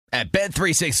At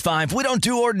Bet365, we don't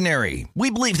do ordinary. We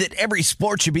believe that every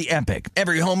sport should be epic.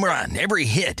 Every home run, every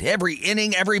hit, every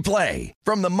inning, every play.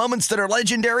 From the moments that are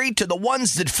legendary to the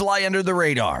ones that fly under the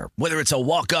radar. Whether it's a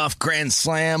walk-off grand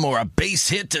slam or a base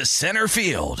hit to center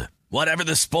field. Whatever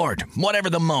the sport, whatever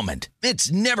the moment.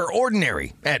 It's never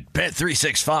ordinary at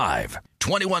Bet365.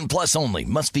 21 plus only.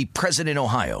 Must be present in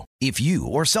Ohio. If you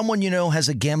or someone you know has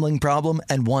a gambling problem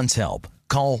and wants help,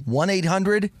 call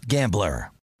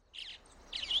 1-800-GAMBLER.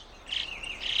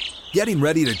 Getting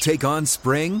ready to take on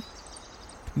spring?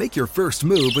 Make your first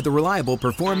move with the reliable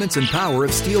performance and power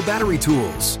of Steel battery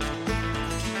tools.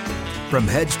 From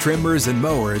hedge trimmers and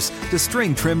mowers to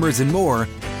string trimmers and more,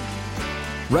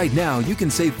 right now you can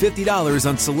save $50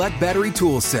 on select battery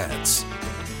tool sets.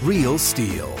 Real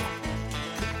Steel.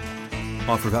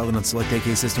 Offer valid on select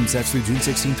AK system sets through June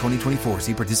 16, 2024.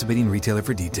 See participating retailer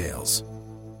for details.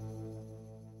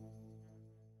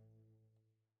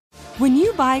 When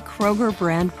you buy Kroger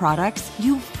brand products,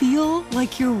 you feel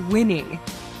like you're winning.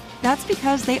 That's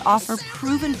because they offer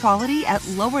proven quality at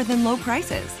lower than low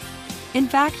prices. In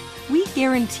fact, we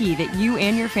guarantee that you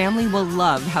and your family will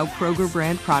love how Kroger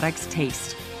brand products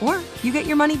taste, or you get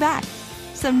your money back.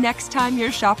 So next time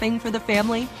you're shopping for the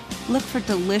family, look for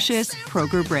delicious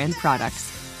Kroger brand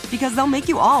products, because they'll make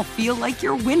you all feel like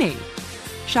you're winning.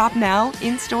 Shop now,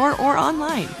 in-store, or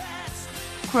online.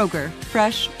 Kroger,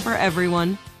 fresh for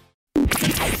everyone.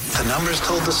 The numbers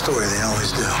told the story, they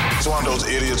always do. It's one of those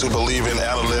idiots who believe in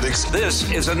analytics. This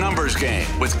is a numbers game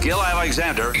with Gil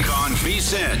Alexander on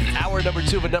VSiN. Hour number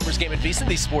 2 of a numbers game at VSiN,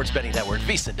 the sports betting network,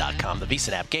 VSiN.com, the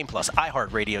VSiN app, Game Plus,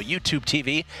 iHeartRadio, YouTube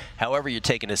TV. However you're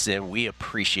taking us in, we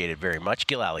appreciate it very much.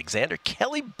 Gil Alexander,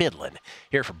 Kelly Bidlin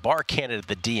here from Bar Canada,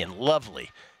 the D in lovely,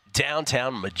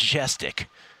 majestic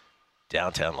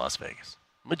downtown Las Vegas.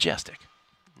 Majestic.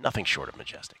 Nothing short of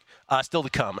majestic. Still to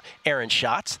come, Aaron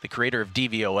Schatz, the creator of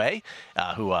DVOA,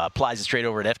 who applies it straight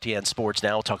over at FTN Sports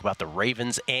now. We'll talk about the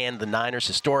Ravens and the Niners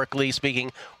historically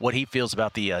speaking, what he feels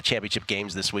about the championship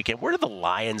games this weekend. Where do the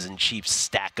Lions and Chiefs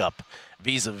stack up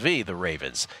vis-a-vis the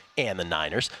Ravens and the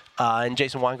Niners? And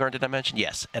Jason Weingart, did I mention?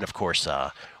 Yes. And, of course,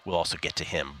 we'll also get to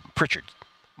him.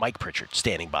 Mike Pritchard,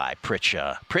 standing by.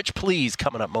 Pritch, please,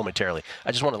 coming up momentarily.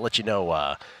 I just want to let you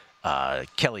know,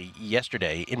 Kelly,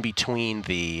 yesterday, in between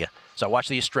so I watched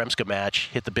the Yastrzemska match,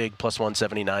 hit the big plus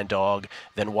 179 dog,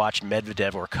 then watched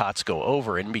Medvedev or Kotz go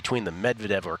over. In between the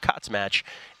Medvedev or Kotz match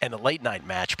and the late night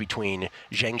match between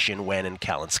Zheng Xinwen and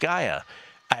Kalinskaya,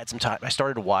 I had some time. I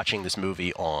started watching this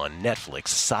movie on Netflix,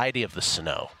 Society of the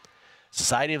Snow.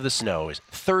 Society of the Snow is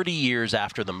 30 years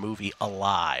after the movie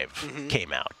Alive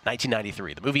came out,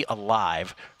 1993. The movie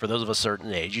Alive, for those of a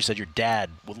certain age, you said your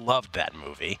dad loved that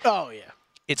movie. Oh, yeah.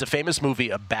 It's a famous movie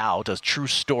about a true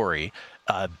story,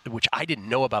 which I didn't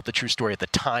know about the true story at the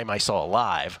time I saw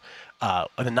Alive. The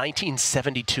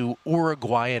 1972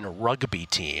 Uruguayan rugby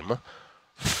team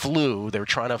they were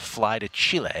trying to fly to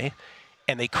Chile,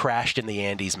 and they crashed in the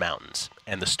Andes Mountains.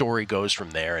 And the story goes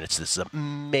from there, and it's this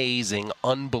amazing,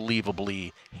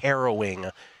 unbelievably harrowing,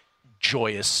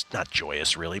 not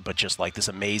joyous really, but just like this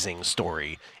amazing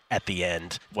story at the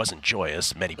end. It wasn't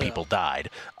joyous. Many people died,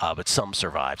 but some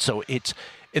survived. So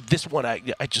this one, I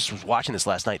just was watching this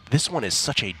last night. This one is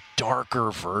such a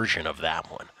darker version of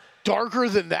that one. Darker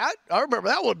than that? I remember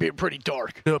that one being pretty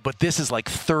dark. No, but this is like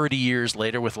 30 years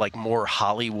later with like more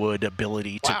Hollywood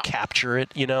ability to capture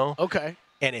it, you know? Okay.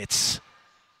 And it's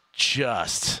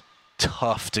just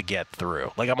tough to get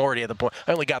through. Like, I'm already at the point,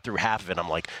 I only got through half of it. I'm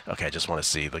like, okay, I just want to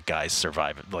see the guys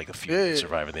survive, like a few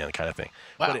survive at the end kind of thing.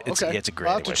 Wow, but it's a great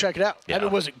I'll have to check it out. Yeah. I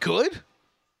mean, was it good?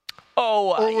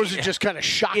 Or was it just kind of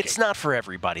shocking? It's not for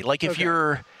everybody. Like, if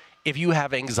you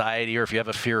have anxiety or if you have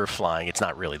a fear of flying, it's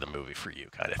not really the movie for you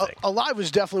kind of thing. Alive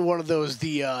was definitely one of those,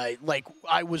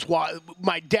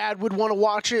 my dad would want to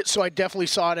watch it, so I definitely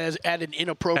saw it at an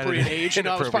inappropriate age. And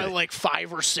I was probably like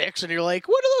 5 or 6, and you're like,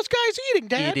 what are those guys eating,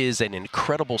 Dad? It is an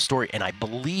incredible story, and I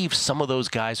believe some of those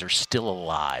guys are still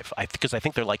alive, because I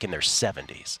think they're like in their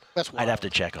 70s. That's wild. I'd have to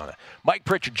check on it. Mike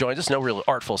Pritchard joins us. No real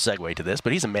artful segue to this,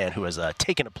 but he's a man who has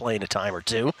taken a plane a time or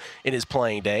two in his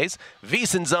playing days.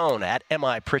 VSiN Zone at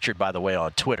MI Pritchard, by the way,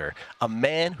 on Twitter. A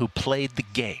man who played the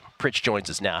game. Pritch joins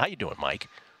us now. How you doing, Mike?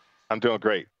 I'm doing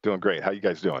great. How you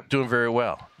guys doing? Doing very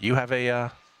well. You have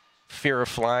a fear of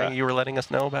flying you were letting us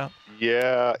know about?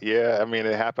 Yeah. I mean,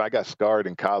 it happened. I got scarred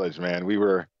in college, man. We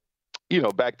were,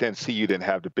 back then CU didn't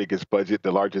have the biggest budget,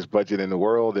 the largest budget in the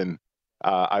world. And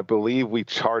I believe we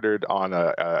chartered on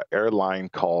a airline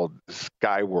called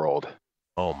Skyworld.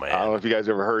 Oh, man. I don't know if you guys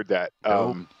ever heard that.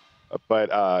 Nope.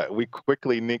 but we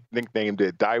quickly nicknamed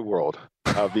it Die World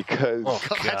because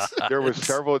there was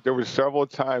several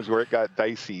times where it got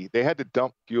dicey. They had to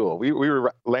dump fuel. We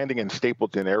were landing in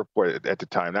Stapleton Airport at the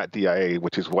time, not DIA,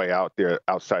 which is way out there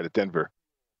outside of Denver.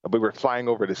 We were flying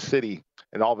over the city,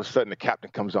 and all of a sudden the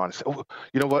captain comes on and says, "Oh,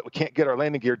 you know what? We can't get our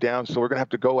landing gear down, so we're going to have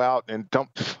to go out and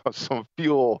dump some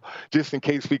fuel just in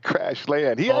case we crash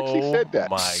land." He actually said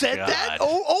that. That?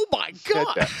 Oh my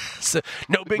God. So,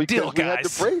 no big deal, guys. We had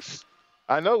to brace.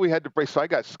 I know we had to brace. So I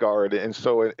got scarred. And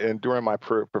so during my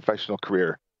professional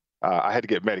career, I had to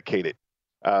get medicated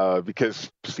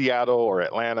because Seattle or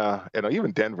Atlanta,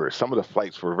 even Denver, some of the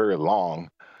flights were very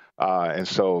long. And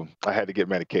so I had to get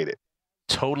medicated.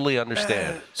 Totally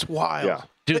understand. It's wild. Yeah.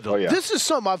 Dude, this is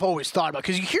something I've always thought about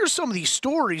because you hear some of these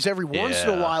stories every once in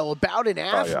a while about an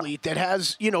athlete that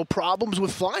has, problems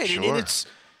with flying. Sure. And it's,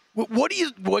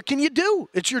 what can you do?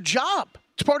 It's your job.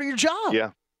 It's part of your job. Yeah.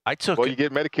 You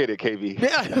get medicated, KV.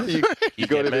 Yeah. you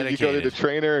go to the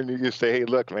trainer and you just say, "Hey,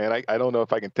 look, man, I don't know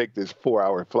if I can take this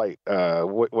 4-hour flight.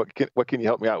 What can you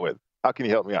help me out with? How can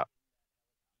you help me out?"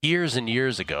 Years and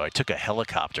years ago, I took a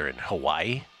helicopter in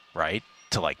Hawaii, right,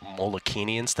 to like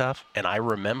Molokini and stuff, and I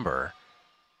remember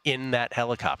in that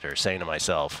helicopter saying to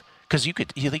myself, because you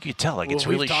could tell like it's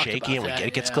really shaky and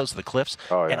it gets close to the cliffs,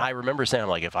 and I remember saying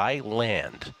like, if I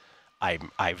land,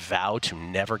 I vow to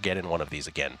never get in one of these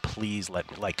again. Please let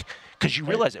me, because you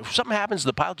realize if something happens to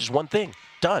the pilot, just one thing,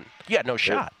 done. You got no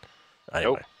shot.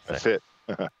 Anyway, nope, that's it.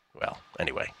 Well,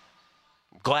 anyway,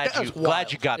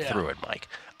 glad you got through it, Mike.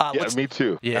 Me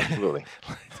too. Yeah, absolutely.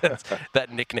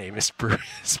 That nickname is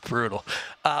brutal.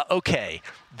 Okay,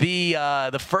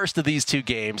 the first of these two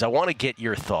games, I want to get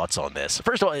your thoughts on this.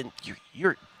 First of all,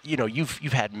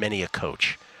 you've had many a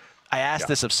coach. I asked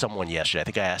this of someone yesterday. I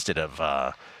think I asked it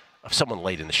of someone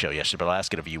late in the show yesterday, but I'll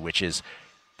ask it of you, which is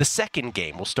the second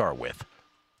game we'll start with.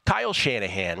 Kyle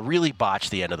Shanahan really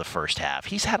botched the end of the first half.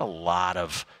 He's had a lot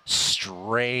of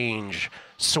strange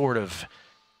sort of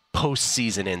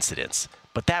postseason incidents.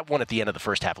 But that one at the end of the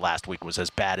first half last week was as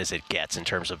bad as it gets in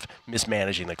terms of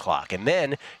mismanaging the clock. And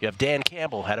then you have Dan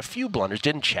Campbell had a few blunders,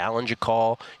 didn't challenge a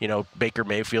call. Baker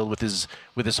Mayfield with his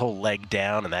whole leg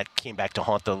down, and that came back to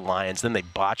haunt the Lions. Then they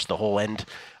botched the whole end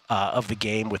of the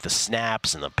game with the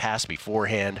snaps and the pass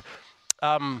beforehand.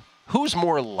 Who's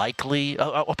more likely?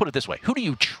 I'll put it this way: who do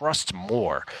you trust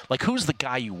more? Like, who's the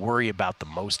guy you worry about the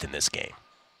most in this game?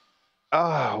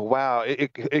 Oh, wow.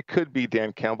 It could be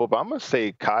Dan Campbell, but I'm going to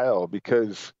say Kyle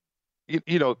because,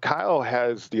 Kyle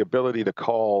has the ability to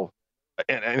call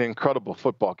an incredible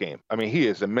football game. I mean, he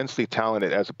is immensely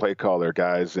talented as a play caller,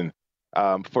 guys. And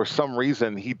for some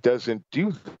reason, he doesn't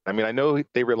do that. I mean, I know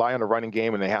they rely on a running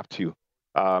game and they have to.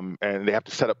 And they have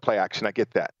to set up play action. I get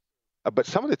that. But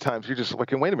some of the times you're just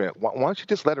looking, wait a minute, why don't you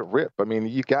just let it rip? I mean,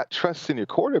 you got trust in your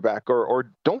quarterback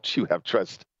or don't you have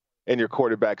trust in your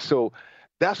quarterback? So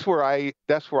that's where I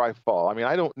fall. I mean,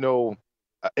 I don't know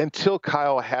until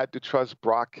Kyle had to trust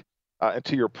Brock. And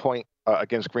to your point,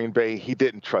 against Green Bay, he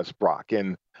didn't trust Brock.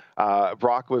 And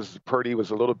Purdy was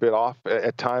a little bit off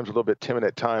at times, a little bit timid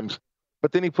at times.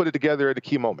 But then he put it together at a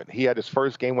key moment. He had his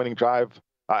first game-winning drive,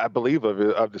 I believe,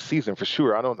 of the season for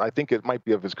sure. I think it might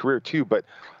be of his career too. But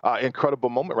incredible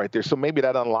moment right there. So maybe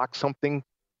that unlocks something.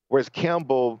 Whereas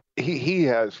Campbell, he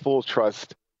has full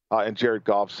trust in Jared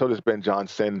Goff. So does Ben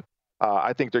Johnson.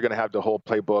 I think they're going to have the whole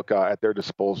playbook at their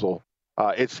disposal.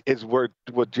 It's where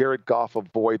will Jared Goff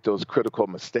avoid those critical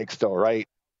mistakes, though, right?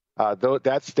 Though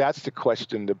that's the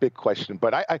question, the big question.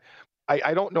 But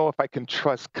I don't know if I can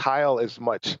trust Kyle as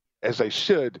much as I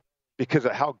should because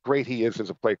of how great he is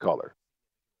as a play caller.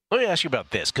 Let me ask you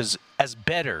about this, because as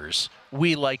bettors,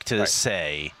 we like to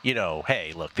say,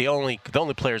 hey, look, the only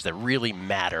players that really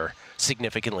matter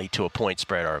significantly to a point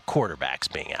spread are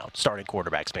quarterbacks being out, starting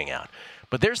quarterbacks being out.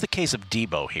 But there's the case of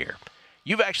Debo here.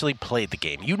 You've actually played the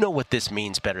game. You know what this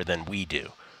means better than we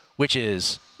do, which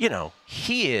is,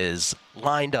 he is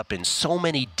lined up in so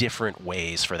many different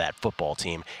ways for that football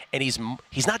team. And he's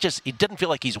not just, it doesn't feel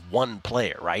like he's one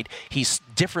player, right? He's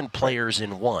different players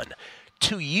in one.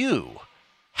 To you,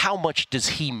 how much does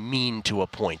he mean to a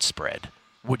point spread,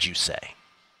 would you say?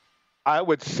 I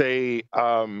would say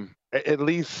at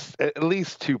least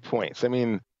 2 points. I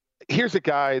mean, here's a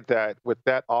guy that with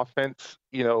that offense,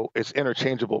 it's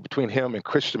interchangeable between him and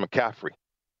Christian McCaffrey,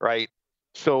 right?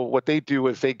 So what they do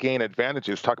is they gain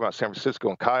advantages, talking about San Francisco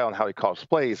and Kyle and how he calls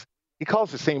plays. He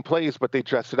calls the same plays, but they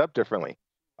dress it up differently.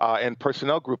 And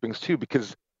personnel groupings too,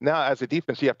 because now as a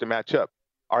defense, you have to match up.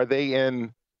 Are they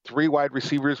in 3 wide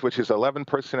receivers, which is 11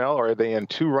 personnel, or are they in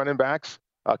 2 running backs?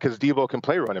 Because Debo can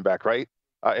play running back, right?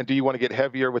 And do you want to get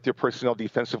heavier with your personnel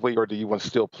defensively, or do you want to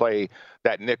still play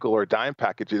that nickel or dime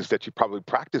packages that you probably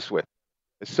practice with?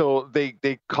 So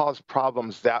they cause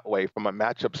problems that way from a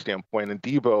matchup standpoint, and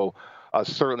Debo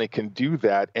certainly can do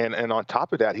that. And on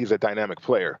top of that, he's a dynamic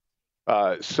player.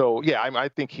 I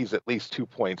think he's at least 2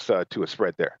 points to a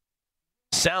spread there.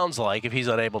 Sounds like if he's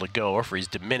unable to go, or if he's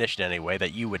diminished in any way,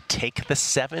 that you would take the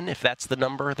 7 if that's the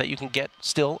number that you can get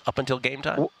still up until game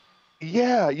time. Well,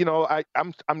 yeah,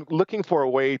 I'm looking for a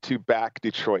way to back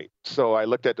Detroit. So I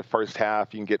looked at the first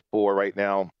half. You can get 4 right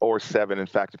now, or 7, in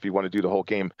fact, if you want to do the whole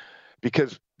game,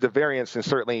 because the variance, and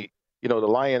certainly, the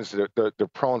Lions, they're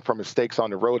prone for mistakes on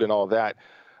the road and all that.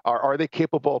 Are they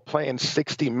capable of playing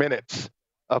 60 minutes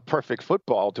of perfect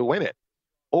football to win it?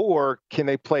 Or can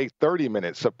they play 30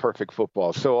 minutes of perfect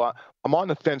football? So I'm on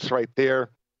the fence right there.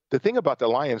 The thing about the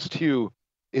Lions, too,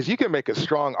 is you can make a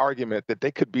strong argument that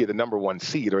they could be the number 1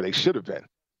 seed, or they should have been,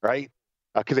 right?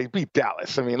 Because they beat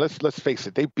Dallas. I mean, let's face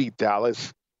it, they beat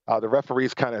Dallas. The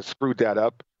referees kind of screwed that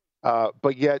up.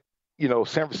 But yet,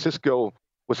 San Francisco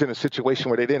was in a situation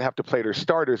where they didn't have to play their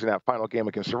starters in that final game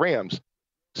against the Rams.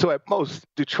 So at most,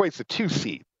 Detroit's a 2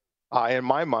 seed. In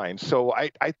my mind. So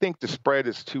I think the spread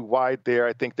is too wide there.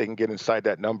 I think they can get inside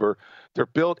that number. They're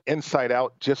built inside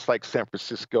out, just like San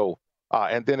Francisco.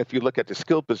 And then if you look at the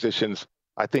skill positions,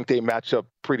 I think they match up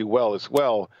pretty well as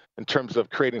well in terms of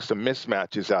creating some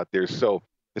mismatches out there. So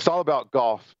it's all about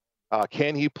Goff.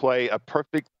 Can he play a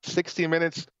perfect 60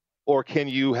 minutes, or can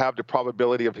you have the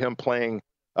probability of him playing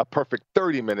a perfect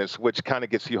 30 minutes, which kind of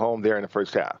gets you home there in the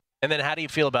first half? And then how do you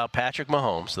feel about Patrick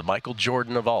Mahomes, the Michael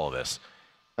Jordan of all of this,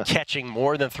 catching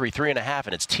more than 3.5,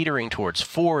 and it's teetering towards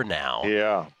 4 now.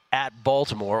 Yeah. At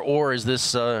Baltimore, or is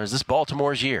this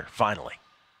Baltimore's year finally?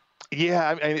 Yeah,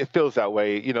 I mean, it feels that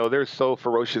way. They're so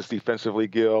ferocious defensively,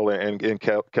 Gil and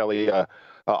Kelly.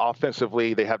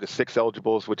 Offensively, they have the 6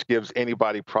 eligibles, which gives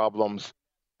anybody problems.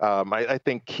 I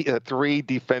think 3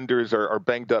 defenders are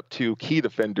banged up. 2 key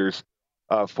defenders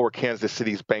for Kansas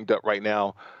City's banged up right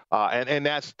now, and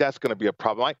that's going to be a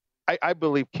problem. I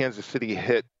believe Kansas City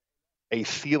hit a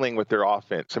ceiling with their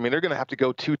offense. I mean, they're going to have to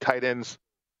go 2 tight ends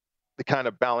to kind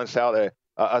of balance out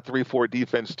a 3-4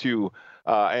 defense too.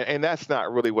 And that's not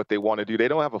really what they want to do. They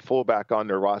don't have a fullback on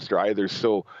their roster either.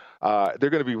 So they're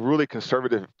going to be really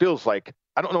conservative. It feels like,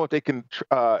 I don't know if they can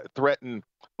threaten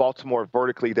Baltimore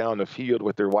vertically down the field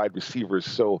with their wide receivers.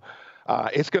 So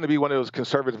it's going to be one of those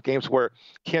conservative games where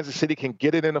Kansas City can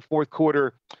get it in the fourth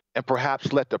quarter and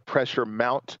perhaps let the pressure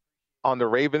mount on the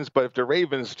Ravens. But if the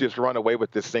Ravens just run away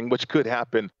with this thing, which could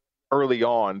happen early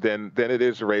on, then it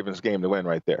is the Ravens' game to win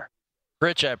right there.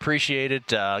 Rich, I appreciate it.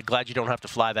 Glad you don't have to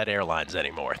fly that airlines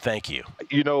anymore. Thank you.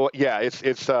 Yeah,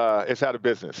 it's out of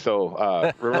business.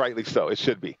 So rightly so. It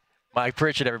should be. Mike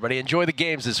Pritchard, everybody. Enjoy the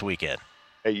games this weekend.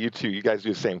 Hey, you too. You guys do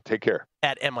the same. Take care.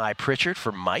 At M.I. Pritchard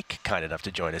for Mike, kind enough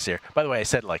to join us here. By the way, I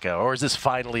said or is this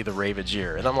finally the Ravens'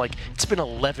 year? And I'm like, it's been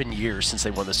 11 years since they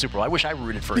won the Super Bowl. I wish I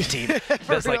rooted for a team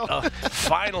that's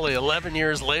finally 11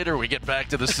 years later we get back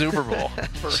to the Super Bowl.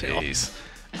 Jeez.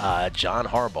 John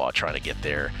Harbaugh trying to get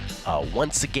there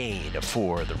once again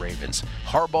for the Ravens.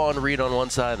 Harbaugh and Reed on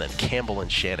one side, and then Campbell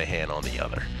and Shanahan on the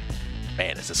other.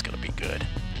 Man, is this going to be good.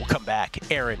 We'll come back.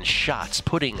 Aaron Schatz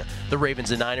putting the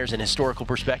Ravens and Niners in historical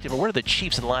perspective, and where do the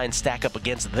Chiefs and Lions stack up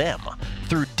against them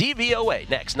through DVOA.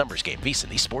 Next, Numbers Game, VSiN,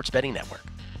 the Sports Betting Network.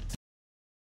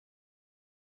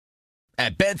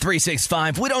 At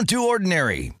Bet365, we don't do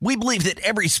ordinary. We believe that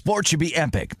every sport should be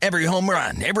epic. Every home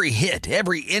run, every hit,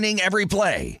 every inning, every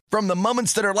play. From the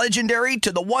moments that are legendary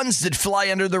to the ones that fly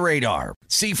under the radar.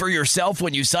 See for yourself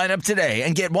when you sign up today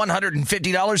and get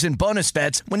 $150 in bonus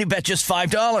bets when you bet just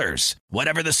 $5.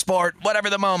 Whatever the sport, whatever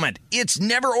the moment, it's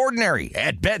never ordinary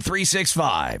at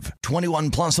Bet365. 21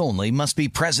 plus only. Must be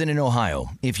present in Ohio.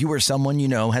 If you or someone you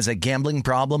know has a gambling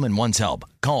problem and wants help,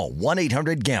 call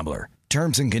 1-800-GAMBLER.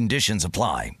 Terms and conditions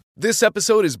apply. This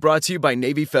episode is brought to you by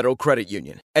Navy Federal Credit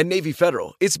Union. At Navy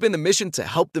Federal, it's been the mission to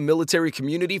help the military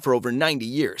community for over 90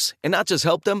 years. And not just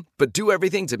help them, but do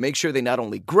everything to make sure they not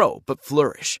only grow, but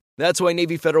flourish. That's why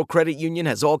Navy Federal Credit Union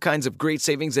has all kinds of great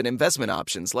savings and investment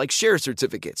options like share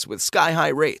certificates with sky-high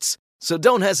rates. So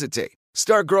don't hesitate.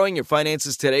 Start growing your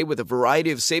finances today with a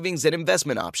variety of savings and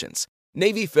investment options.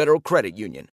 Navy Federal Credit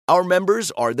Union. Our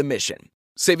members are the mission.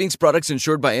 Savings products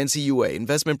insured by NCUA.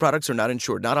 Investment products are not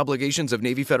insured, not obligations of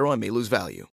Navy Federal and may lose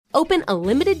value. Open a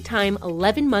limited-time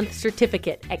 11-month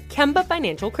certificate at Kemba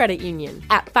Financial Credit Union.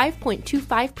 At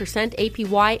 5.25%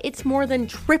 APY, it's more than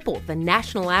triple the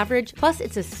national average, plus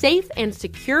it's a safe and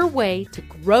secure way to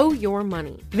grow your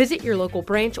money. Visit your local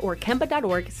branch or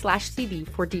kemba.org/CD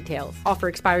for details. Offer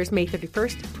expires May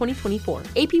 31st, 2024.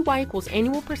 APY equals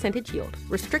annual percentage yield.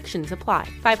 Restrictions apply.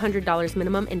 $500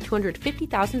 minimum and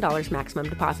 $250,000 maximum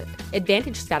deposit.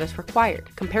 Advantage status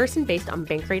required. Comparison based on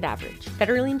bank rate average.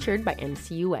 Federally insured by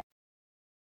NCUA.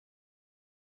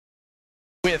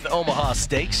 With Omaha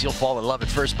Steaks, you'll fall in love at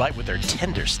first bite with their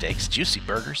tender steaks, juicy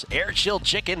burgers, air-chilled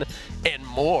chicken, and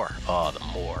more. Oh, the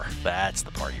more. That's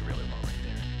the part you really want right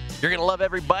there. You're going to love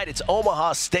every bite. It's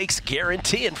Omaha Steaks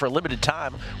guarantee. And for a limited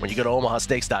time, when you go to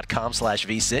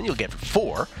omahasteaks.com/vsin, you'll get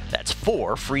 4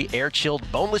 free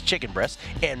air-chilled boneless chicken breasts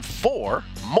and 4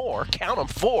 more, count them,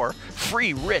 4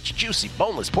 free rich, juicy,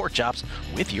 boneless pork chops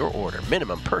with your order.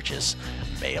 Minimum purchase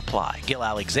may apply. Gil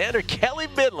Alexander, Kelly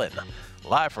Bidlin,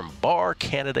 live from Bar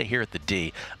Canada here at the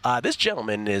D. This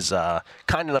gentleman is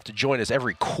kind enough to join us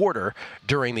every quarter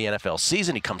during the NFL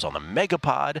season. He comes on the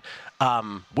Megapod.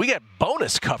 We get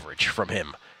bonus coverage from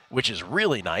him, which is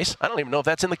really nice. I don't even know if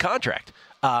that's in the contract.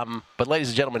 But ladies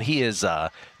and gentlemen, he is the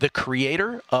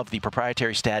creator of the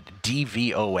proprietary stat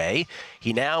DVOA.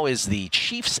 He now is the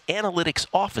Chiefs Analytics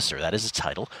Officer, that is his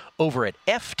title, over at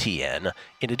FTN,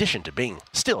 in addition to being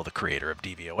still the creator of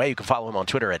DVOA. You can follow him on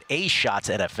Twitter at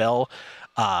AShotsNFL.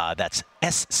 That's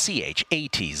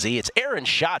SCHATZ. It's Aaron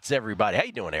Schatz, everybody. How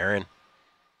you doing, Aaron?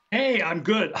 Hey, I'm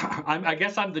good. I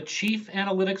guess I'm the Chief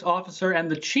Analytics Officer and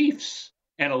the Chiefs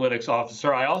Analytics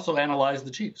Officer. I also analyze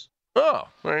the Chiefs. Oh,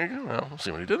 there you go. Well, we'll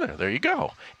see what he did there. There you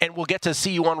go. And we'll get to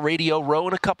see you on Radio Row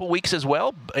in a couple weeks as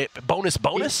well.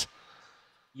 Bonus?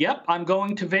 Yep, I'm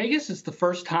going to Vegas. It's the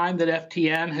first time that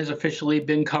FTN has officially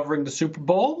been covering the Super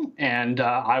Bowl, and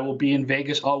I will be in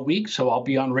Vegas all week, so I'll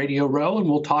be on Radio Row, and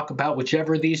we'll talk about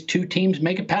whichever of these two teams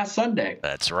make it past Sunday.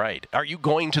 That's right. Are you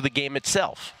going to the game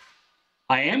itself?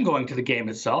 I am going to the game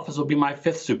itself. This will be my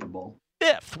 5th Super Bowl.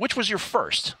 5th? Which was your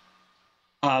first?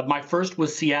 My first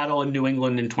was Seattle and New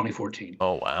England in 2014.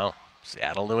 Oh, wow.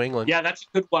 Seattle, New England. Yeah, that's a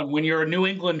good one. When you're a New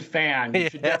England fan, you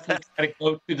should definitely try to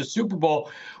go to the Super Bowl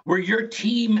where your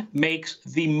team makes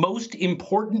the most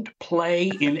important play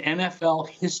in NFL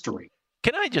history.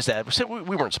 Can I just add,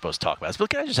 we weren't supposed to talk about this, but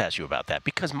can I just ask you about that?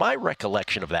 Because my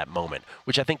recollection of that moment,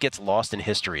 which I think gets lost in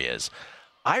history, is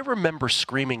I remember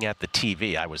screaming at the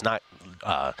TV. I was not,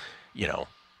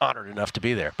 honored enough to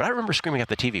be there, but I remember screaming at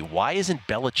the TV, why isn't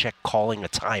Belichick calling a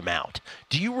timeout?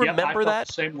 Do you remember I felt that?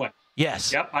 The same way.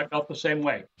 Yes. Yep, I felt the same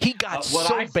way. He got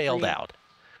so bailed out.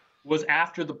 Was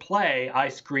after the play, I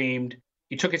screamed,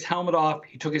 he took his helmet off,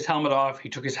 he took his helmet off, he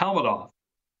took his helmet off.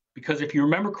 Because if you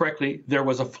remember correctly, there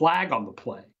was a flag on the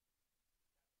play.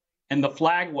 And the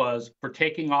flag was for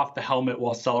taking off the helmet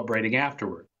while celebrating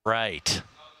afterward. Right.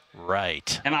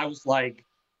 And I was like,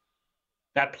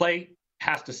 that play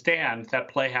has to stand. That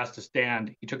play has to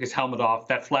stand. He took his helmet off.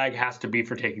 That flag has to be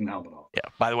for taking the helmet off. Yeah.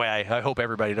 By the way, I hope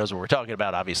everybody knows what we're talking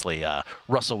about. Obviously,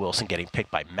 Russell Wilson getting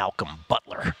picked by Malcolm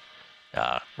Butler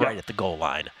right at the goal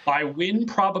line. By win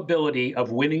probability of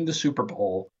winning the Super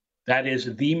Bowl, that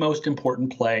is the most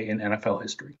important play in NFL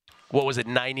history. What was it,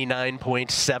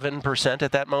 99.7%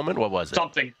 at that moment? What was it?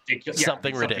 Something ridiculous. Yeah,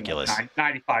 something ridiculous. Like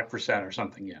 95% or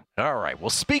something, yeah. All right. Well,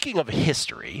 speaking of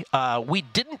history, we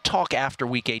didn't talk after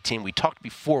Week 18. We talked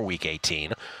before Week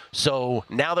 18. So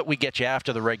now that we get you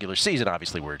after the regular season,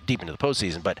 obviously we're deep into the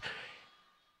postseason, but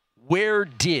where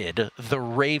did the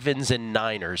Ravens and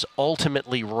Niners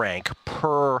ultimately rank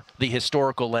per the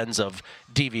historical lens of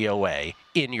DVOA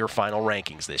in your final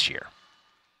rankings this year?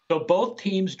 So both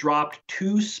teams dropped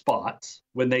 2 spots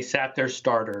when they sat their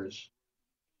starters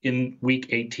in Week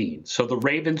 18. So the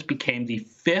Ravens became the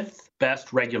 5th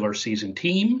best regular season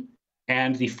team,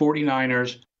 and the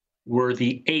 49ers were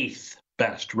the 8th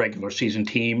best regular season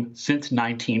team since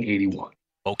 1981.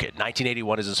 Okay,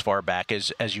 1981 is as far back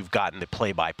as you've gotten the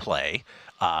play-by-play.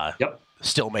 Yep.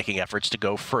 Still making efforts to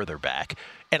go further back.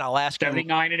 And I'll ask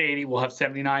 79 and 80. We'll have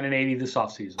 79 and 80 this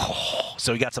offseason. Oh,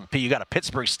 so you got a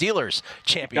Pittsburgh Steelers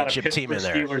championship team in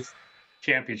there. Steelers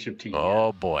championship team. Oh,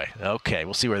 yeah. Boy. Okay,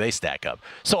 we'll see where they stack up.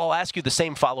 So I'll ask you the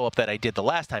same follow-up that I did the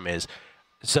last time is,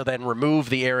 so then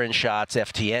remove the Aaron Schatz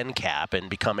FTN cap and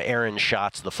become Aaron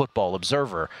Schatz, the Football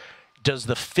Observer. Does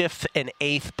the 5th and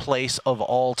 8th place of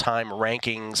all-time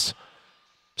rankings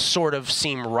sort of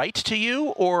seem right to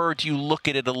you, or do you look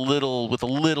at it with a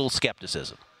little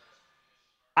skepticism?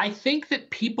 I think that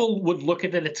people would look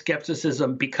at it at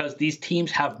skepticism because these teams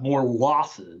have more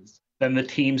losses than the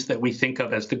teams that we think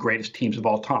of as the greatest teams of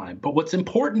all time. But what's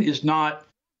important is not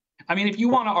I mean, if you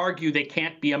want to argue they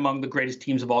can't be among the greatest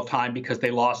teams of all time because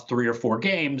they lost 3 or 4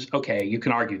 games, okay, you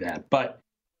can argue that. But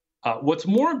what's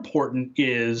more important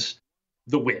is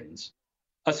the wins,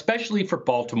 especially for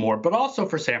Baltimore, but also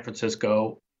for San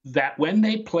Francisco, that when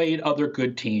they played other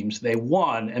good teams, they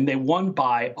won, and they won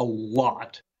by a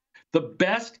lot. The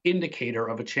best indicator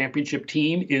of a championship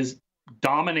team is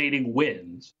dominating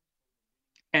wins.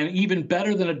 And even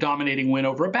better than a dominating win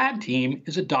over a bad team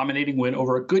is a dominating win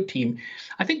over a good team.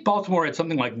 I think Baltimore had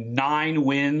something like 9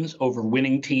 wins over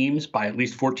winning teams by at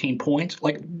least 14 points,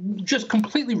 like just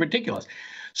completely ridiculous.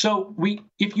 So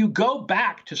if you go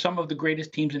back to some of the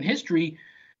greatest teams in history,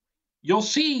 you'll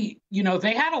see,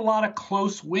 they had a lot of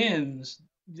close wins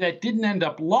that didn't end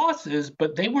up losses,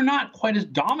 but they were not quite as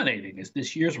dominating as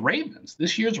this year's Ravens.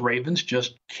 This year's Ravens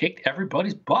just kicked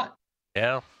everybody's butt.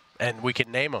 Yeah. And we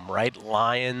can name them, right?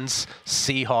 Lions,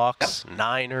 Seahawks,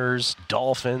 Niners,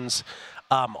 Dolphins,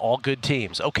 all good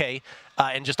teams. Okay,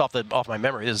 and just off my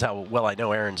memory, this is how well I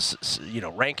know Aaron's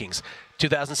rankings.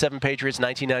 2007 Patriots,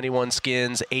 1991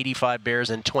 Skins, 85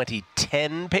 Bears, and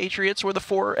 2010 Patriots were the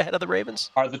 4 ahead of the Ravens?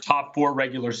 Are the top 4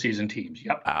 regular season teams,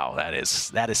 yep. Wow, that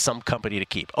is some company to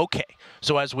keep. Okay,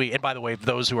 so and by the way,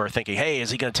 those who are thinking, hey,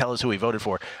 is he going to tell us who he voted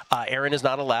for? Aaron is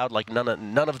not allowed, like none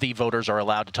of the voters are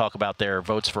allowed to talk about their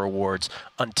votes for awards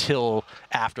until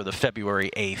after the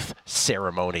February 8th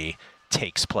ceremony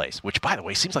takes place, which, by the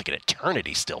way, seems like an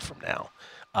eternity still from now.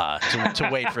 To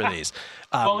wait for these.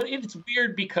 Well, it's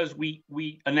weird because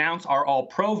we announce our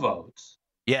All-Pro votes.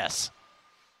 Yes.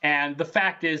 And the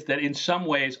fact is that in some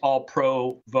ways,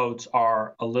 All-Pro votes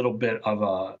are a little bit of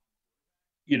a,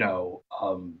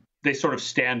 they sort of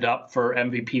stand up for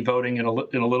MVP voting in a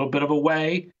little bit of a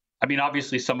way. I mean,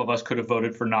 obviously, some of us could have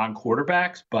voted for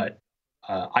non-quarterbacks, but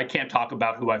I can't talk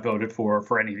about who I voted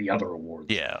for any of the other awards.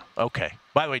 Yeah, okay.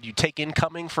 By the way, do you take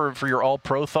incoming for your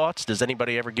All-Pro thoughts? Does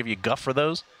anybody ever give you guff for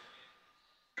those?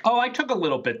 Oh, I took a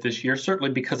little bit this year,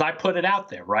 certainly, because I put it out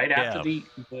there, right? After I'm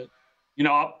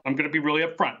going to be really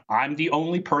upfront. I'm the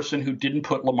only person who didn't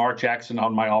put Lamar Jackson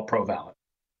on my All-Pro ballot.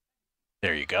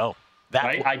 There you go.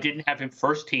 Right? I didn't have him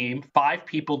first team. 5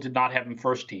 people did not have him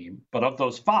first team. But of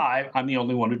those 5, I'm the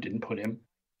only one who didn't put him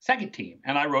second team.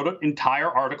 And I wrote an entire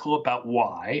article about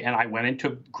why, and I went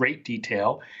into great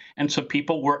detail. And some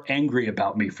people were angry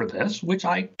about me for this, which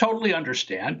I totally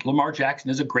understand. Lamar Jackson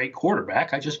is a great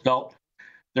quarterback. I just felt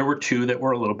there were 2 that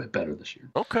were a little bit better this year.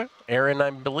 Okay. Aaron,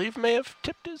 I believe, may have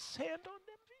tipped his hand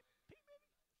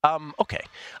on MVP. Okay.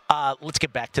 Let's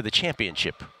get back to the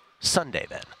championship Sunday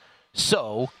then.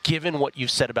 So, given what you've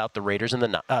said about the Raiders and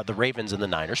the Ravens and the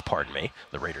Niners, pardon me,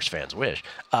 the Raiders fans wish,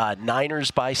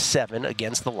 Niners by 7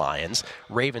 against the Lions,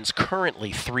 Ravens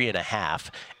currently 3.5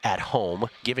 at home,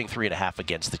 giving 3.5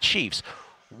 against the Chiefs.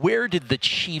 Where did the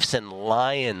Chiefs and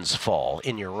Lions fall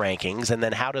in your rankings, and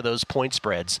then how do those point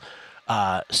spreads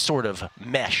sort of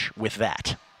mesh with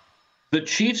that? The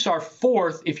Chiefs are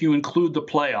 4th if you include the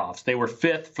playoffs. They were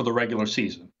 5th for the regular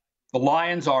season. The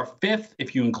Lions are 5th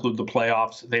if you include the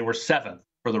playoffs. They were 7th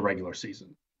for the regular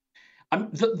season.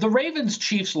 The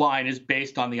Ravens-Chiefs line is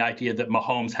based on the idea that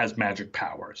Mahomes has magic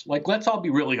powers. Like, let's all be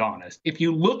really honest. If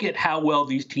you look at how well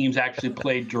these teams actually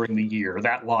played during the year,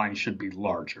 that line should be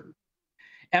larger.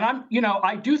 And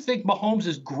I do think Mahomes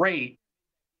is great.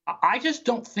 I just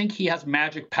don't think he has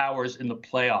magic powers in the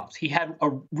playoffs. He had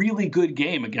a really good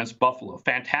game against Buffalo.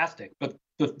 Fantastic. But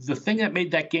the thing that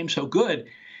made that game so good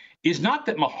is not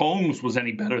that Mahomes was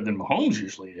any better than Mahomes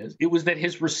usually is. It was that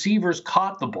his receivers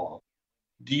caught the ball.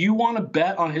 Do you want to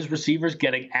bet on his receivers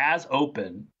getting as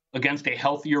open against a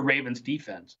healthier Ravens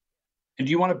defense? And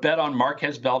do you want to bet on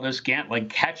Marquez Valdes-Scantling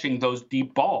catching those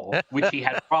deep balls, which he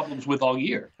had problems with all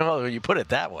year? Oh, you put it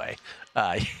that way.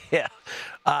 Yeah.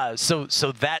 So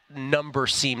that number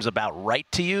seems about right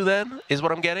to you then, is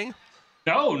what I'm getting?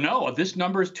 No, this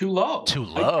number is too low. Too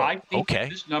low? I think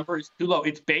this number is too low.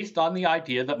 It's based on the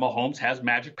idea that Mahomes has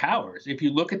magic powers. If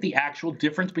you look at the actual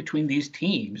difference between these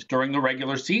teams during the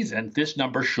regular season, this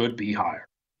number should be higher.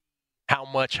 How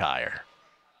much higher?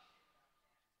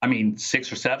 I mean,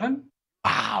 6 or 7.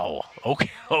 Wow.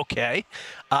 Okay.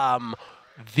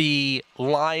 The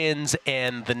Lions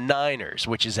and the Niners,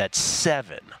 which is at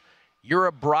 7. You're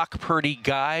a Brock Purdy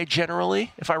guy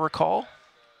generally, if I recall?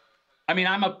 I mean,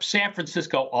 I'm a San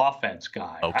Francisco offense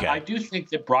guy. Okay. I do think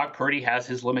that Brock Purdy has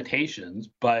his limitations,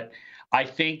 but I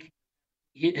think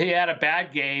he had a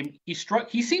bad game. He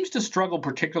seems to struggle,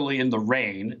 particularly in the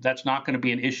rain. That's not going to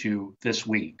be an issue this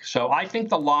week. So I think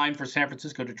the line for San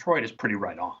Francisco-Detroit is pretty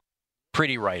right on.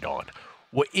 Pretty right on.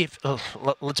 Well,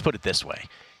 let's put it this way.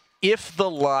 If the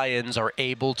Lions are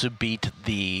able to beat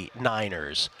the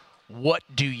Niners, what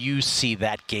do you see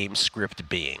that game script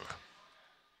being?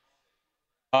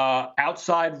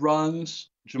 Outside runs,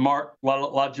 a lot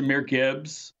of Jahmyr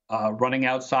Gibbs running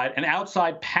outside, and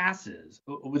outside passes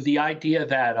with the idea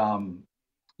that,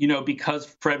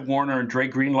 because Fred Warner and Dre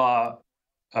Greenlaw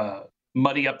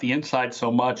muddy up the inside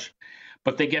so much,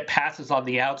 but they get passes on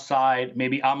the outside.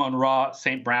 Maybe Amon-Ra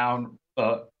St. Brown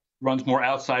runs more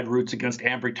outside routes against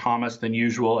Ambry Thomas than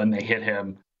usual, and they hit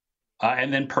him.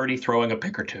 And then Purdy throwing a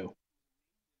pick or two.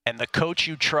 And the coach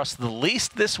you trust the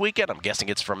least this weekend, I'm guessing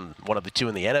it's from one of the two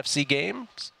in the NFC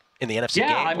games? In the NFC game?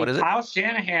 Yeah, What is it? Kyle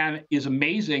Shanahan is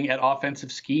amazing at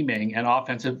offensive scheming and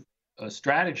offensive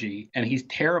strategy, and he's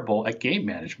terrible at game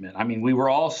management. I mean, we were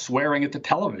all swearing at the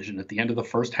television at the end of the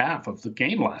first half of the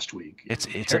game last week. It's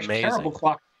amazing. Terrible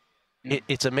clock.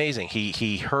 It's amazing.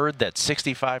 He heard that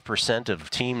 65% of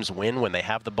teams win when they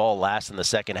have the ball last in the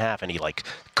second half, and he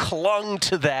clung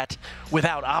to that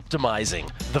without optimizing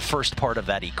the first part of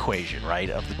that equation, right?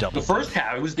 Of the double. The first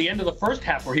half. It was the end of the first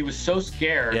half where he was so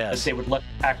scared that they would let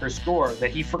the Packers score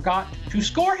that he forgot to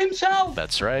score himself.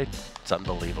 That's right. It's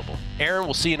unbelievable. Aaron,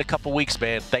 we'll see you in a couple weeks,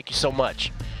 man. Thank you so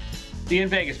much. See you in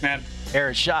Vegas, man.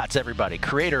 Aaron Schatz, everybody,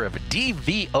 creator of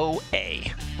DVOA.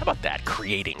 How about that?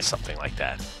 Creating something like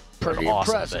that. Pretty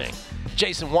awesome impressive thing.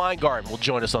 Jason Weingarten will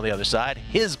join us on the other side.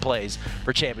 His plays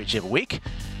for Championship Week.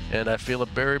 And I feel a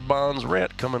Barry Bonds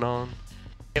rant coming on.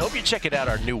 I hope you're checking out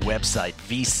our new website,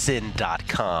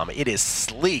 vsin.com. It is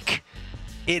sleek.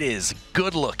 It is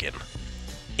good looking.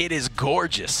 It is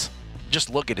gorgeous.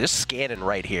 Just look at it. Just scanning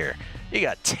right here. You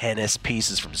got tennis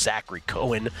pieces from Zachary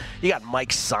Cohen. You got Mike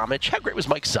Somich. How great was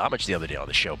Mike Somich the other day on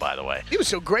the show, by the way? He was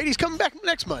so great. He's coming back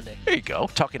next Monday. There you go.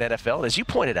 Talking NFL. And as you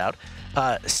pointed out,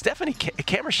 Stephanie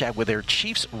Kamershak with their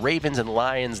Chiefs, Ravens, and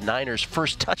Lions, Niners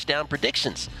first touchdown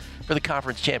predictions for the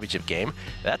conference championship game.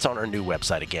 That's on our new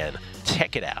website again.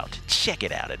 Check it out. Check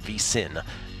it out at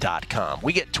vsin.com.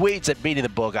 We get tweets at Beating the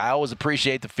Book. I always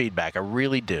appreciate the feedback. I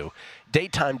really do.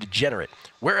 Daytime Degenerate.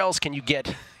 Where else can you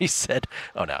get, he said,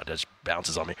 oh no, it just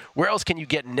bounces on me. Where else can you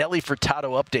get Nelly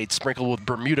Furtado updates sprinkled with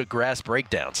Bermuda grass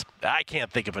breakdowns? I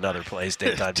can't think of another place,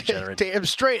 Daytime Degenerate. Damn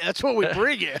straight. That's what we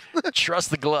bring you. Trust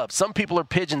the glove. Some people are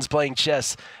pigeons playing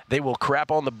chess. They will crap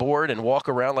on the board and walk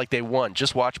around like they won.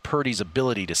 Just watch Purdy's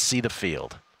ability to see the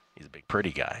field. He's a big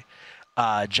pretty guy.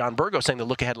 John Burgo saying the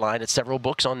look-ahead line at several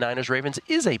books on Niners-Ravens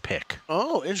is a pick.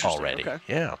 Oh, interesting. Already. Okay.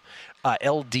 Yeah.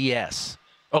 LDS.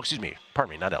 Oh, excuse me.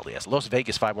 Pardon me, not LDS. Las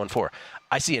Vegas 514.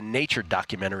 I see a nature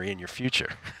documentary in your future.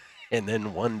 And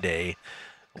then one day,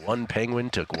 one penguin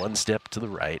took one step to the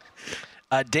right.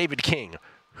 David King.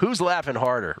 Who's laughing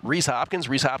harder? Reese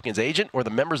Hopkins' agent, or the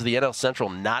members of the NL Central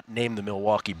not named the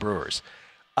Milwaukee Brewers?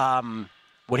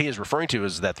 What he is referring to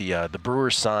is that the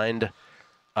Brewers signed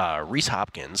Reese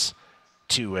Hopkins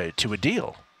to a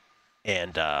deal.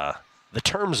 And the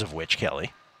terms of which,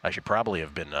 Kelly, I should probably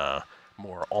have been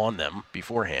more on them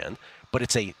beforehand, but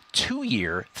it's a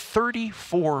 2-year,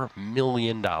 $34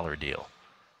 million deal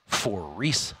for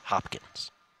Reese Hopkins.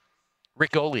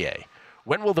 Rick Ollier,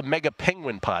 when will the Mega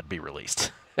Penguin Pod be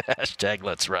released? Hashtag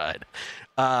Let's Ride.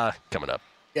 Coming up.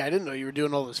 Yeah, I didn't know you were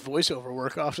doing all this voiceover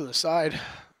work off to the side.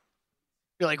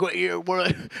 You're like, what? You're one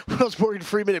of those Morgan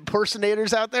Freeman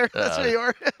impersonators out there? That's what you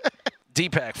are.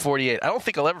 Deepak 48. I don't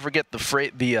think I'll ever forget the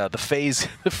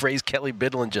phrase Kelly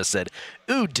Bidlin just said.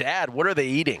 Ooh, Dad, what are they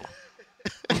eating?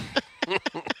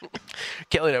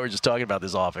 Kelly and I were just talking about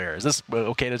this off air. Is this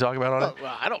okay to talk about on it?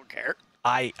 Well, I don't care.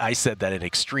 I said that in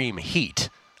extreme heat,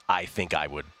 I think I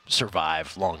would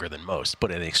survive longer than most,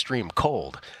 but in extreme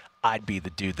cold, I'd be the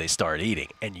dude they start eating.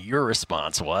 And your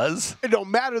response was? It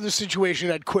don't matter the situation,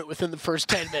 I'd quit within the first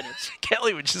 10 minutes.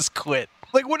 Kelly would just quit.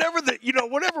 Like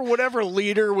whatever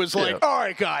leader was like, all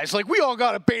right, guys, like we all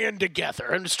got to band together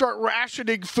and start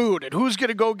rationing food. And who's going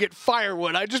to go get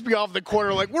firewood? I'd just be off the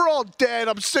corner like, we're all dead.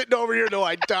 I'm sitting over here till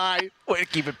I die. Way to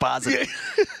keep it positive.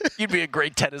 You'd be a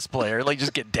great tennis player. Like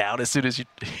just get down as soon as you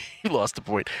lost the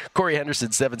point. Corey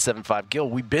Henderson, 775. Gil,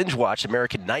 we binge watched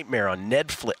American Nightmare on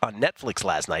Netflix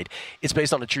last night. It's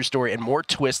based on a true story and more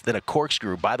twists than a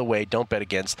corkscrew. By the way, don't bet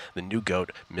against the new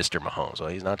GOAT, Mr. Mahomes. Well,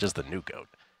 he's not just the new GOAT.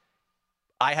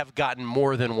 I have gotten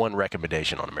more than one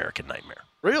recommendation on American Nightmare.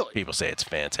 Really? People say it's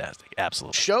fantastic.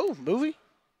 Absolutely. Show? Movie?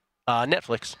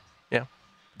 Netflix. Yeah.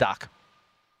 Doc.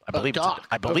 I believe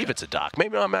it's a doc.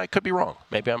 Maybe I could be wrong.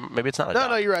 Maybe it's not a doc.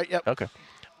 No, you're right. Yep. Okay.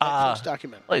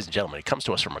 Documentary. Ladies and gentlemen, it comes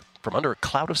to us from under a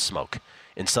cloud of smoke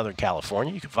in Southern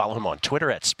California. You can follow him on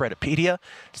Twitter at Spreadopedia.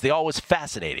 It's the always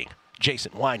fascinating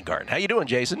Jason Weingarten. How you doing,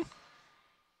 Jason?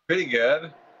 Pretty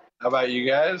good. How about you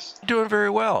guys? Doing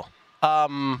very well. How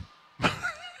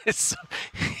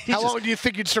long do you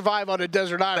think you'd survive on a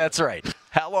desert island? That's right.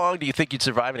 How long do you think you'd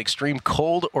survive in extreme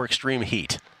cold or extreme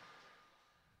heat?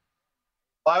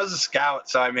 Well, I was a scout,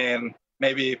 so I mean,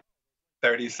 maybe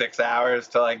 36 hours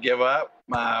till I give up.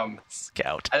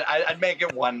 Scout. I'd make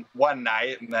it one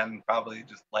night and then probably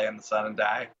just lay in the sun and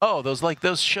die. Oh,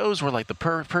 those shows where like the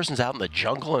person's out in the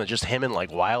jungle and it's just him and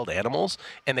like wild animals,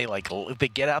 and they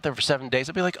get out there for 7 days.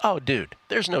 I'd be like, oh, dude,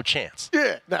 there's no chance.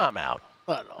 Yeah, no. I'm out.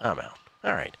 I'm out.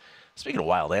 All right. Speaking of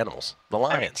wild animals, the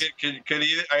lions.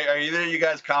 Are either of you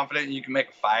guys confident you can make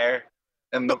a fire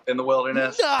in the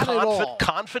wilderness? Not at all.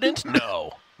 Confident?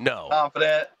 No.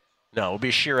 Confident. No, it would be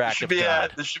a sheer act of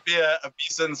God. This should be a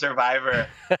Beeson Survivor.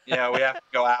 We have to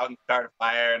go out and start a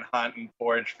fire and hunt and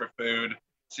forage for food.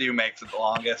 See who makes it the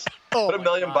longest. Put $1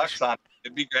 million bucks on it.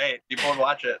 It'd be great. People would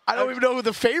watch it. I don't even know who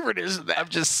the favorite is in that. I'm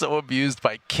just so abused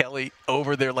by Kelly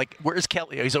over there. Like, where's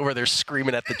Kelly? He's over there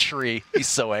screaming at the tree. He's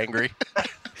so angry.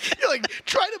 You're like,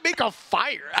 trying to make a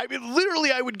fire. I mean,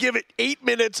 literally, I would give it 8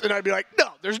 minutes, and I'd be like, no,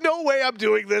 there's no way I'm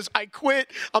doing this. I quit.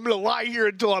 I'm going to lie here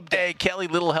until I'm dead. Hey, Kelly,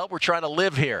 little help. We're trying to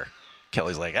live here.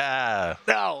 Kelly's like,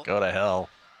 no. Go to hell.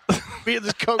 Me and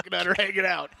this coconut are hanging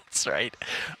out. That's right.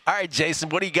 All right, Jason,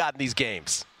 what do you got in these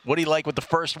games? What do you like with the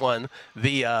first one,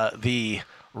 the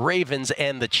Ravens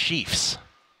and the Chiefs?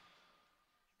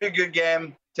 Be a good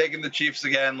game. Taking the Chiefs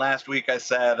again. Last week I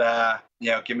said,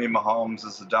 give me Mahomes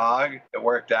as a dog. It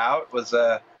worked out. It was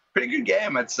a pretty good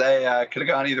game. I'd say could have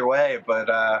gone either way,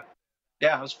 but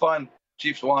it was fun.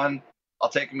 Chiefs won. I'll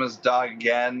take him as a dog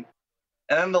again.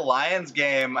 And then the Lions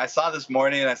game, I saw this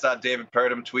morning, I saw David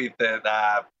Purdom tweet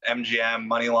that MGM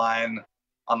money line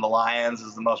on the Lions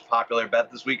is the most popular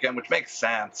bet this weekend, which makes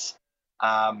sense.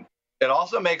 It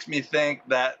also makes me think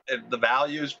that the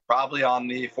value is probably on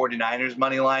the 49ers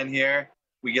money line here.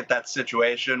 We get that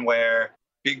situation where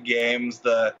big games,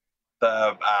 the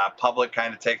public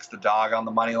kind of takes the dog on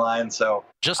the money line. So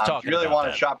just if you really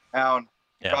want to shop around,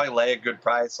 probably lay a good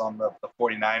price on the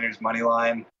 49ers money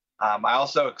line. I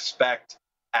also expect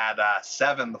at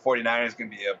 7, the 49ers going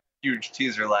to be a huge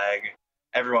teaser leg.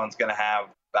 Everyone's going to have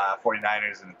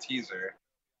 49ers in a teaser.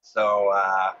 So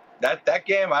that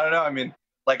game, I don't know. I mean,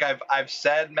 like I've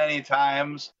said many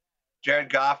times,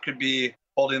 Jared Goff could be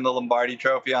holding the Lombardi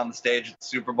Trophy on the stage at the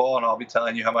Super Bowl, and I'll be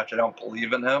telling you how much I don't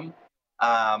believe in him.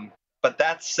 But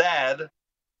that said,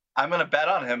 I'm going to bet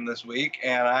on him this week,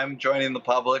 and I'm joining the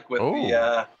public with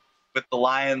the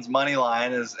Lions money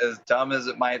line, as dumb as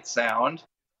it might sound.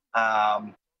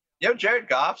 Jared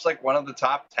Goff's like one of the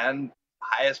top 10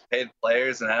 highest paid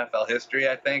players in NFL history,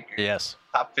 I think. Yes.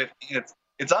 Top 15.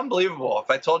 It's unbelievable.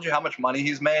 If I told you how much money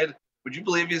he's made, would you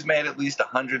believe he's made at least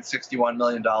 $161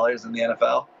 million in the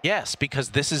NFL? Yes, because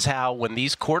this is how, when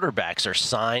these quarterbacks are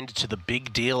signed to the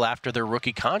big deal after their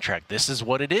rookie contract, this is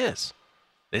what it is.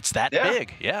 It's that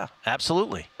big. Yeah,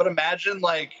 absolutely. But imagine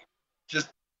a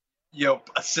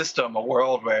system, a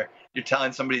world where you're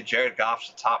telling somebody Jared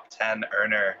Goff's a top 10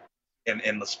 earner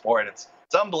in the sport. It's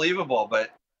unbelievable.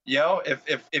 But,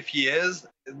 if he is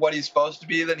what he's supposed to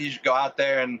be, then he should go out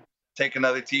there and take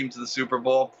another team to the Super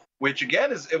Bowl, which,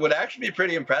 again, it would actually be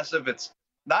pretty impressive. It's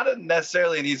not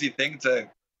necessarily an easy thing to,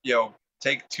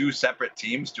 take 2 separate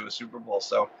teams to a Super Bowl.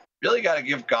 So really got to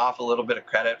give Goff a little bit of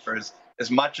credit for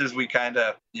as much as we kind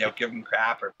of, give him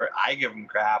crap, or I give him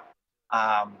crap.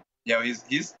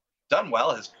 He's done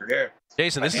well his career.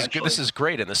 Jason, this is good. This is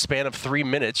great. In the span of 3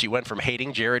 minutes, you went from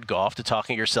hating Jared Goff to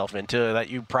talking yourself into that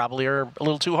you probably are a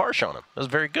little too harsh on him. That was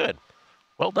very good.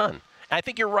 Well done. I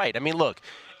think you're right. I mean, look,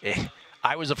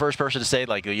 I was the first person to say,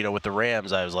 with the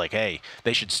Rams, I was like, hey,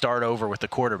 they should start over with the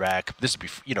quarterback. This would be,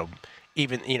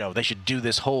 they should do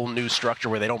this whole new structure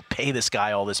where they don't pay this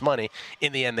guy all this money.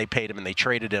 In the end, they paid him and they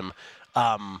traded him.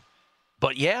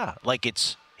 But yeah,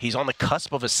 he's on the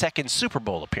cusp of a second Super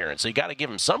Bowl appearance, so you got to give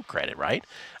him some credit, right?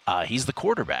 He's the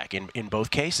quarterback in both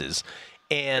cases.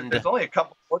 And there's only a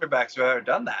couple quarterbacks who have ever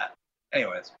done that.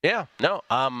 Anyways. Yeah, no.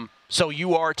 So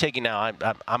you are taking now. I'm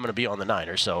going to be on the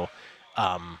Niners. So,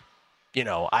 I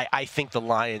think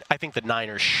the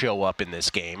Niners show up in this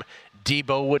game.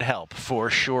 Debo would help for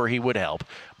sure. He would help,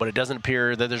 but it doesn't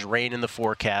appear that there's rain in the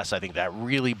forecast. I think that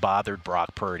really bothered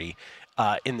Brock Purdy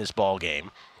in this ball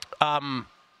game.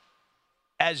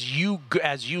 As you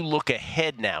look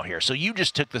ahead now here, so you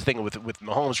just took the thing with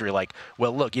Mahomes where you're like,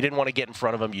 well, look, you didn't want to get in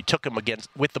front of him. You took him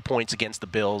with the points against the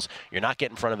Bills. You're not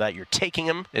getting in front of that. You're taking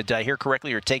him. Did I hear correctly?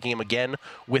 You're taking him again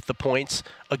with the points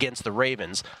against the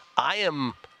Ravens.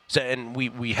 And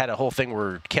we had a whole thing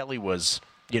where Kelly was,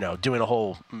 doing a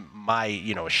whole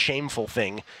shameful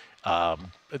thing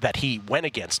that he went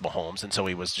against Mahomes, and so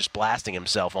he was just blasting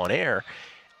himself on air.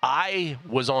 I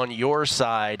was on your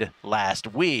side last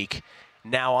week.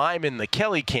 Now I'm in the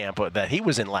Kelly camp that he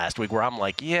was in last week, where I'm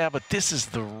like, yeah, but this is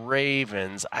the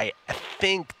Ravens. I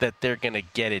think that they're going to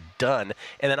get it done.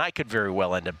 And then I could very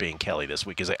well end up being Kelly this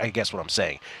week, is I guess what I'm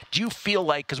saying. Do you feel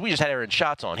like, because we just had Aaron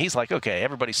Schatz on, he's like, okay,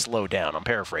 everybody slow down, I'm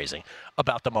paraphrasing,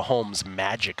 about the Mahomes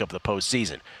magic of the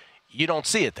postseason. You don't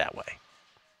see it that way.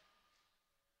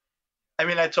 I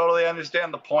mean, I totally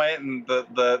understand the point, and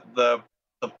the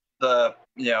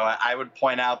I would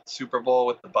point out the Super Bowl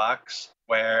with the Bucs,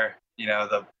 where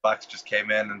the Bucs just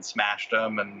came in and smashed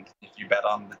them, and if you bet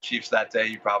on the Chiefs that day,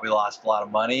 you probably lost a lot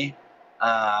of money.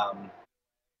 I'm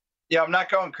not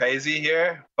going crazy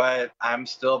here, but I'm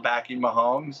still backing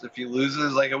Mahomes. If he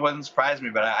loses, it wouldn't surprise me,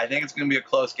 but I think it's going to be a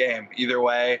close game. Either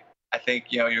way, I think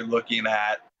you're looking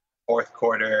at fourth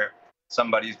quarter,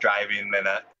 somebody's driving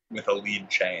with a lead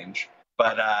change.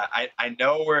 But I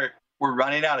know we're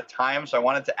running out of time, so I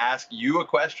wanted to ask you a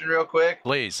question real quick.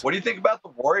 Please. What do you think about the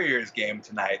Warriors game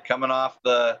tonight, coming off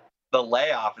the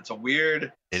layoff? It's a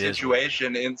weird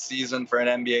situation in season for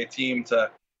an NBA team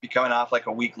to be coming off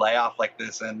a week layoff like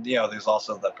this, and there's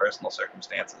also the personal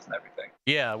circumstances and everything.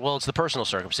 Yeah, well, it's the personal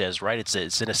circumstances, right?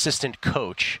 It's an assistant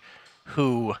coach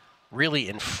who really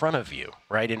in front of you,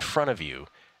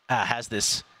 has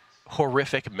this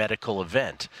horrific medical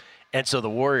event. And so the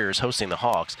Warriors hosting the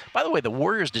Hawks. By the way, the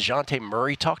Warriors' DeJounte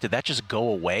Murray talk, did that just go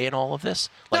away in all of this?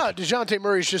 No, DeJounte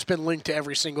Murray's just been linked to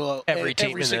every single team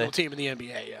in the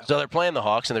NBA, yeah. So they're playing the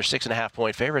Hawks, and they're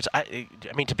 6.5-point favorites. I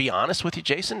mean, to be honest with you,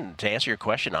 Jason, to answer your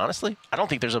question honestly, I don't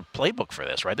think there's a playbook for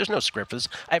this, right? There's no script for this.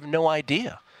 I have no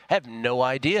idea. I have no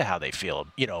idea how they feel.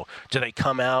 Do they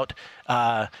come out,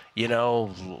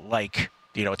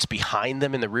 it's behind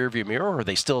them in the rearview mirror, or are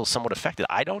they still somewhat affected?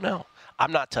 I don't know.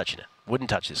 I'm not touching it.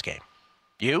 Wouldn't touch this game.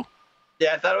 You?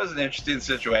 Yeah, I thought it was an interesting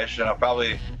situation. I'll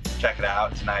probably check it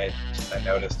out tonight. I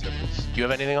noticed it was. Do you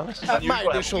have anything on this? My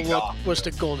initial look was to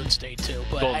Golden State, too.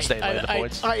 But Golden State laying the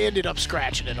points? I ended up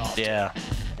scratching it off. Yeah.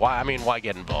 Why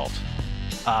get involved?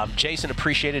 Jason,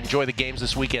 appreciate it. Enjoy the games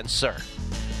this weekend, sir.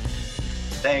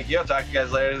 Thank you. I'll talk to you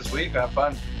guys later this week. Have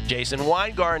fun. Jason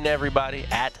Weingarten, everybody,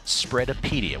 at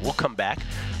Spreadopedia. We'll come back.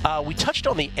 We touched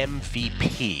on the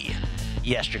MVP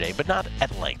yesterday, but not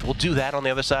at length. We'll do that on the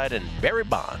other side, and Barry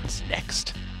Bonds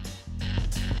next.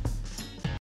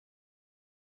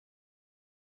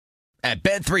 At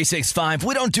Bet365,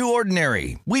 we don't do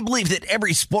ordinary. We believe that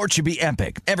every sport should be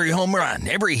epic. Every home run,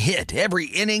 every hit, every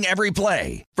inning, every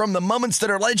play. From the moments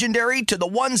that are legendary to the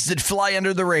ones that fly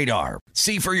under the radar.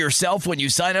 See for yourself when you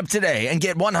sign up today and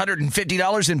get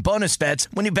 $150 in bonus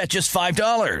bets when you bet just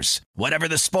 $5. Whatever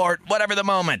the sport, whatever the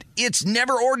moment, it's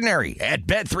never ordinary at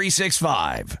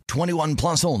Bet365. 21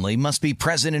 plus only. Must be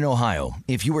present in Ohio.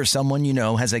 If you or someone you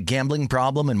know has a gambling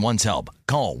problem and wants help,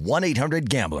 call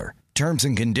 1-800-GAMBLER. Terms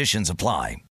and conditions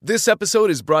apply. This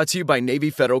episode is brought to you by Navy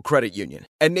Federal Credit Union.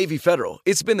 At Navy Federal,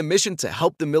 it's been the mission to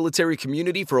help the military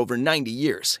community for over 90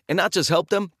 years. And not just help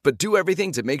them, but do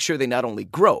everything to make sure they not only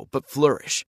grow, but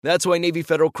flourish. That's why Navy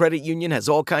Federal Credit Union has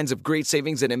all kinds of great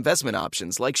savings and investment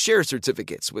options like share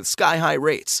certificates with sky-high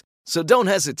rates. So don't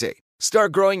hesitate.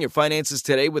 Start growing your finances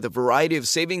today with a variety of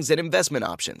savings and investment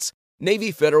options.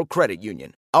 Navy Federal Credit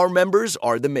Union. Our members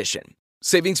are the mission.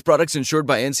 Savings products insured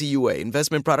by NCUA.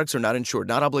 Investment products are not insured,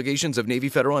 not obligations of Navy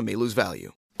Federal and may lose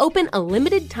value. Open a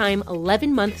limited-time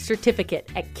 11-month certificate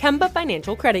at Kemba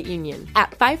Financial Credit Union.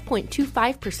 At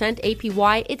 5.25%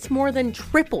 APY, it's more than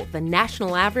triple the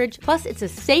national average, plus it's a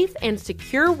safe and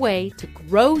secure way to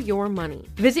grow your money.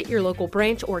 Visit your local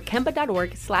branch or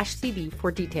kemba.org/cb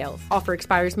for details. Offer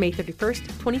expires May 31st,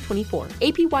 2024.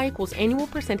 APY equals annual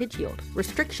percentage yield.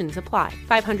 Restrictions apply.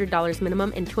 $500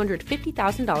 minimum and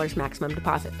 $250,000 maximum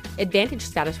deposit. Advantage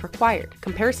status required.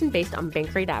 Comparison based on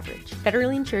bank rate average.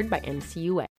 Federally insured by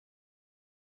NCUA.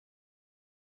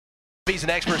 VSiN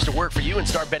experts to work for you and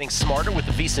start betting smarter with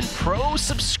the VSiN Pro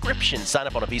subscription. Sign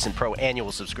up on a VSiN Pro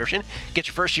annual subscription. Get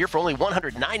your first year for only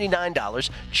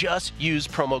 $199. Just use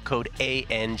promo code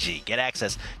ANG. Get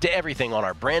access to everything on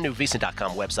our brand new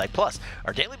VSiN.com website. Plus,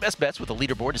 our daily best bets with a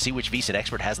leaderboard to see which VSiN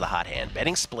expert has the hot hand.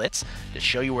 Betting splits to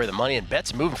show you where the money and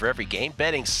bets are moving for every game.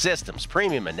 Betting systems,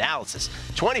 premium analysis,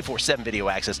 24/7 video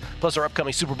access, plus our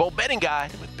upcoming Super Bowl betting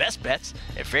guide with best bets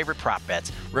and favorite prop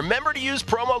bets. Remember to use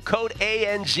promo code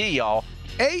ANG, y'all.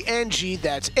 ANG,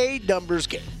 that's A numbers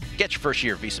game. Get your first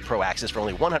year of VSiN Pro access for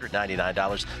only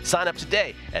 $199. Sign up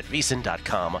today at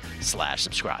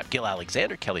VSiN.com/subscribe. Gil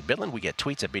Alexander, Kelly Bidlin. We get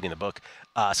tweets at Beating the Book.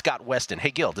 Scott Weston.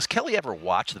 Hey, Gil, does Kelly ever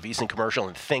watch the VSiN commercial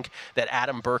and think that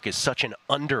Adam Burke is such an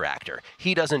underactor?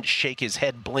 He doesn't shake his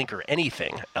head, blink, or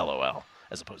anything, LOL,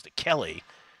 as opposed to Kelly,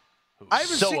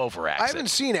 who's so overacts. I haven't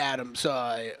seen Adam's.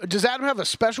 Does Adam have a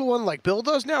special one like Bill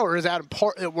does now, or is Adam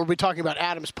were we talking about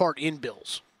Adam's part in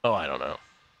Bill's? Oh, I don't know.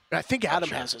 I think Adam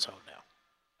has his own now.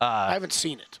 I haven't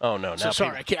seen it. Oh, no. So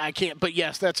sorry, I can't. But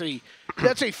yes, that's a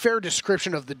fair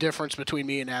description of the difference between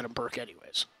me and Adam Burke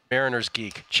anyways. Mariners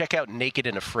Geek. Check out Naked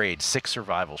and Afraid, 6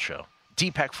 survival show.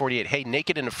 Deepak48, hey,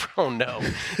 Naked and Afraid. Oh, no.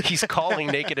 He's calling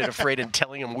Naked and Afraid and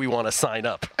telling him we want to sign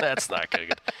up. That's not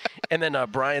good. And then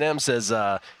Brian M. says,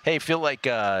 hey, feel like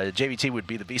JVT would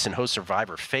be the Beeson host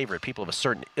Survivor favorite. People of a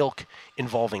certain ilk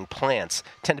involving plants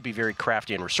tend to be very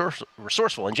crafty and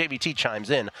resourceful. And JVT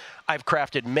chimes in, I've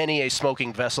crafted many a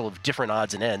smoking vessel of different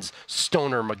odds and ends.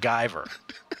 Stoner MacGyver.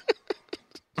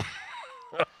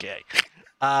 Okay.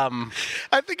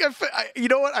 I think you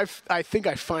know what? I think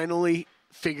I finally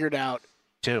figured out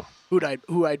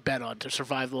who I'd bet on to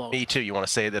survive the long. Me too. You want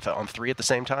to say that on 3 at the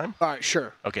same time? All right,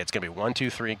 sure. Okay, it's gonna be 1, 2,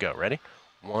 3, go. Ready?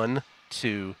 1,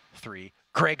 2, 3.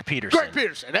 Greg Peterson. Greg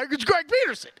Peterson. It's Greg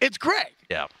Peterson. It's Greg.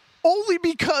 Yeah. Only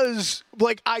because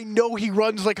I know he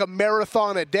runs like a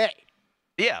marathon a day.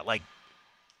 Yeah, like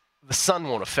the sun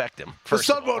won't affect him. The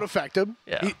sun won't affect him.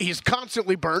 Yeah. He's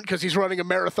constantly burnt because he's running a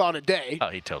marathon a day. Oh,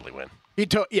 he'd totally win.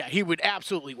 He would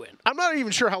absolutely win. I'm not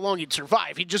even sure how long he'd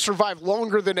survive. He'd just survive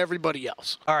longer than everybody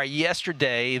else. All right,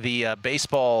 yesterday, the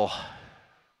baseball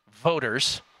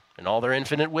voters, in all their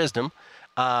infinite wisdom,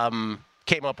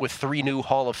 came up with 3 new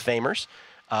Hall of Famers.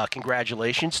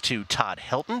 Congratulations to Todd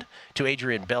Helton, to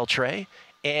Adrian Beltre,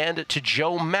 and to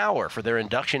Joe Mauer for their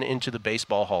induction into the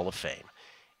Baseball Hall of Fame.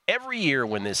 Every year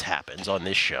when this happens on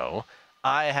this show,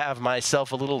 I have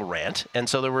myself a little rant, and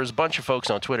so there was a bunch of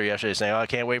folks on Twitter yesterday saying, I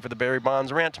can't wait for the Barry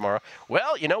Bonds rant tomorrow.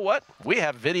 Well, you know what? We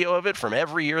have video of it from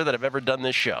every year that I've ever done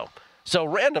this show. So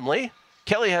randomly,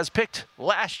 Kelly has picked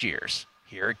last year's.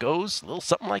 Here it goes, a little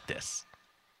something like this.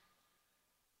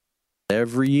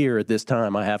 Every year at this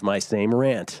time, I have my same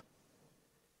rant.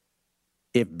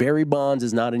 If Barry Bonds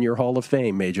is not in your Hall of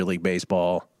Fame, Major League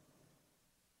Baseball,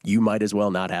 you might as well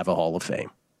not have a Hall of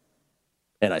Fame.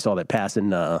 And I saw that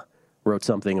Passan wrote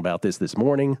something about this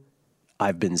morning.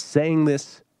 I've been saying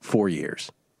this for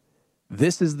years.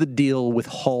 This is the deal with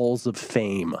halls of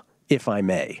fame, if I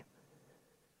may.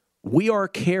 We are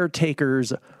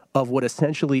caretakers of what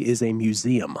essentially is a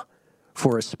museum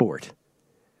for a sport.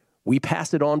 We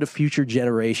pass it on to future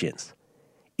generations.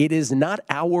 It is not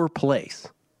our place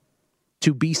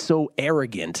to be so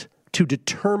arrogant to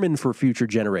determine for future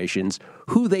generations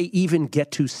who they even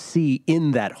get to see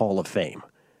in that Hall of Fame.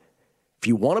 If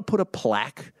you want to put a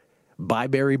plaque by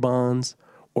Barry Bonds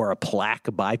or a plaque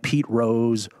by Pete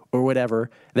Rose or whatever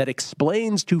that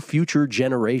explains to future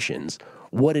generations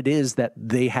what it is that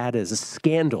they had as a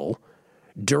scandal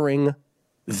during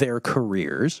their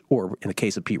careers, or in the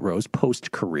case of Pete Rose,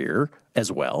 post-career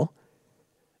as well,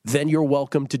 then you're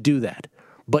welcome to do that.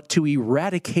 But to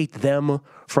eradicate them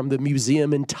from the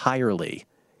museum entirely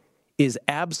is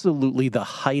absolutely the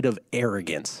height of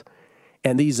arrogance.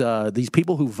 And these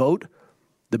people who vote,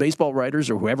 the baseball writers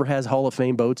or whoever has Hall of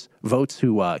Fame votes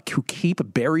who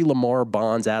keep Barry Lamar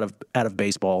Bonds out of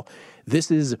baseball,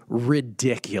 this is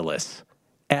ridiculous,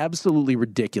 absolutely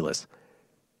ridiculous.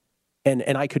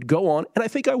 And I could go on, and I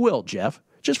think I will, Jeff.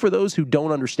 Just for those who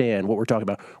don't understand what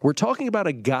we're talking about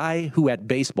a guy who at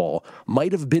baseball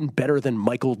might have been better than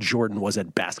Michael Jordan was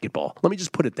at basketball. Let me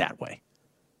just put it that way.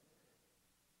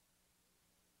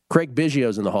 Craig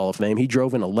Biggio's in the Hall of Fame. He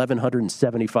drove in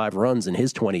 1,175 runs in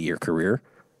his 20-year career.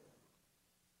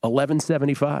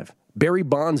 1,175. Barry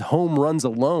Bonds' home runs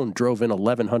alone drove in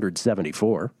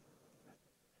 1,174.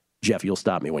 Jeff, you'll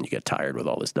stop me when you get tired with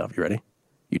all this stuff. You ready?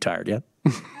 You tired yet?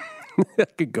 I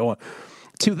could go on.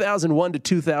 2001 to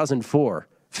 2004,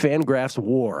 Fangraphs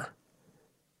WAR.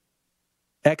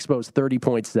 Expos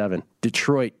 30.7,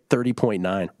 Detroit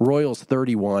 30.9, Royals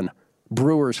 31,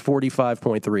 Brewers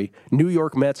 45.3, New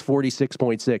York Mets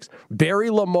 46.6, Barry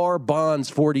Lamar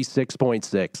Bonds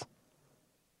 46.6.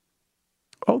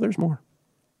 Oh, there's more.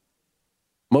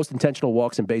 Most intentional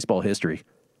walks in baseball history.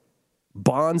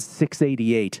 Bonds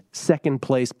 688, second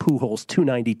place Pujols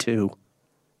 292.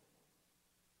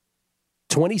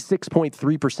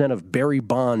 26.3% of Barry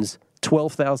Bonds'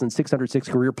 12,606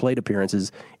 career plate appearances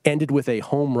ended with a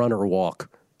home run or walk.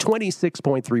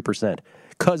 26.3%,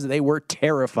 because they were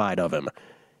terrified of him.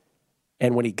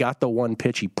 And when he got the one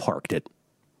pitch, he parked it.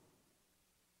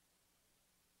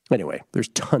 Anyway, there's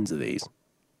tons of these.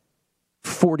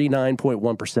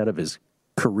 49.1% of his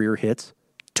career hits,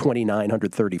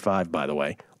 2,935, by the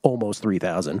way, almost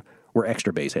 3,000. Were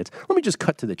extra base hits. Let me just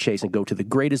cut to the chase and go to the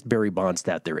greatest Barry Bonds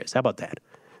stat there is. How about that?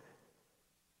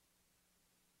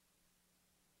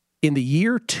 In the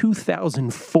year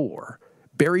 2004,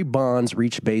 Barry Bonds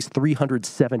reached base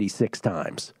 376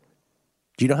 times.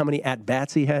 Do you know how many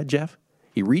at-bats he had, Jeff?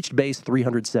 He reached base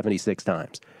 376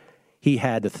 times. he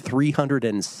had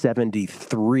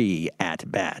 373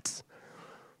 at-bats.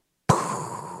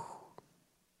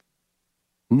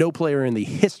 No player in the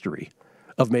history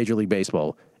of Major League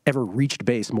Baseball ever reached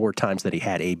base more times than he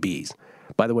had ABs.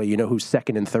 By the way, you know who's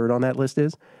second and third on that list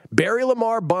is? Barry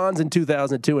Lamar Bonds in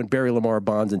 2002 and Barry Lamar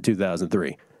Bonds in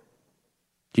 2003. Do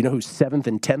you know who's 7th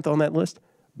and 10th on that list?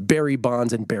 Barry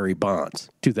Bonds and Barry Bonds,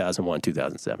 2001,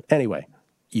 2007. Anyway,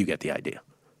 you get the idea.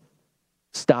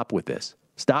 Stop with this.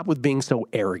 Stop with being so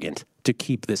arrogant to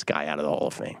keep this guy out of the Hall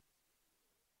of Fame.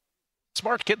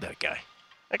 Smart kid, that guy.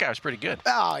 That guy was pretty good.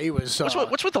 Oh, he was.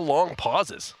 What's with the long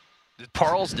pauses?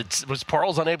 Was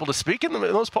Parles unable to speak in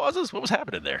those pauses? What was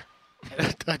happening there?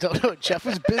 I don't know. Jeff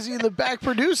was busy in the back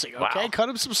producing. Okay, Wow. cut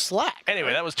him some slack.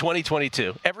 Anyway, that was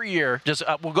 2022. Every year, just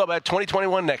we'll go back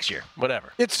 2021 next year.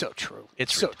 Whatever. It's so true.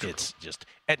 It's so true. It's just.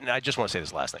 And I just want to say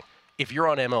this last thing. If you're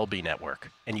on MLB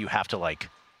Network and you have to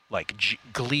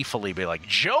gleefully be like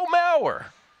Joe Mauer,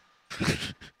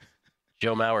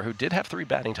 Joe Mauer, who did have 3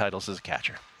 batting titles as a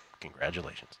catcher.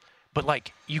 Congratulations.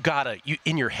 But you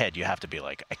in your head, you have to be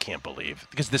like, I can't believe,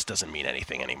 because this doesn't mean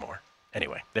anything anymore.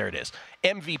 Anyway, there it is.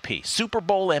 MVP, Super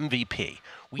Bowl MVP.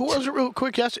 Who was it real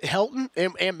quick? Yes, Helton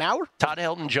and Mauer? Todd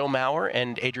Helton, Joe Mauer,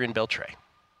 and Adrian Beltre.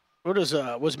 What is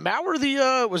was Mauer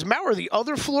the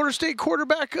other Florida State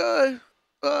quarterback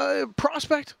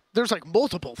prospect? There's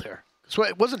multiple there. So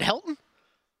it wasn't Helton?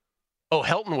 Oh,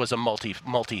 Helton was a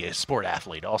multi-sport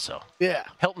athlete also. Yeah.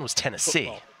 Helton was Tennessee.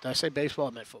 Football. Did I say baseball? I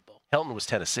meant football. Helton was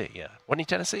Tennessee, yeah. Wasn't he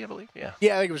Tennessee, I believe? Yeah.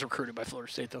 Yeah, I think he was recruited by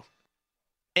Florida State, though.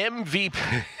 MVP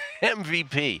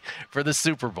for the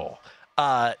Super Bowl.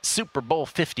 Super Bowl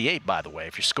 58, by the way,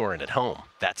 if you're scoring at home.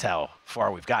 That's how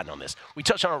far we've gotten on this. We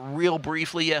touched on it real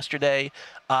briefly yesterday,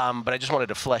 but I just wanted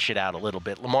to flesh it out a little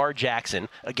bit. Lamar Jackson,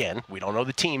 again, we don't know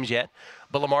the teams yet,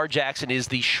 but Lamar Jackson is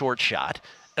the short shot.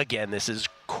 Again, this is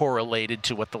correlated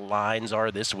to what the lines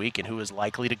are this week and who is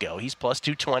likely to go. He's plus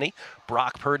 220.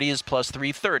 Brock Purdy is plus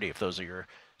 330. If those are your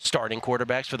starting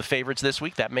quarterbacks for the favorites this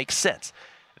week, that makes sense.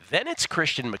 Then it's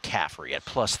Christian McCaffrey at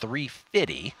plus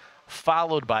 350,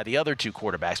 followed by the other 2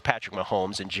 quarterbacks, Patrick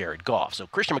Mahomes and Jared Goff. So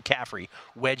Christian McCaffrey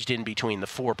wedged in between the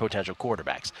 4 potential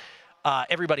quarterbacks.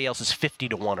 Everybody else is 50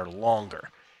 to 1 or longer.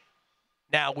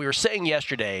 Now, we were saying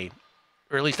yesterday,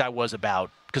 or at least I was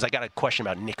because I got a question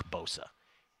about Nick Bosa.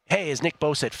 Hey, is Nick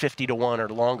Bosa at 50 to 1 or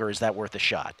longer? Is that worth a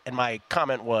shot? And my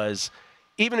comment was,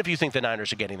 even if you think the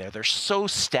Niners are getting there, they're so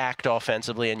stacked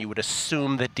offensively, and you would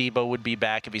assume that Debo would be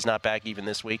back if he's not back even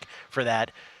this week for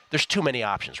that. There's too many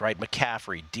options, right?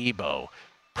 McCaffrey, Debo,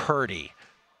 Purdy,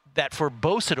 that for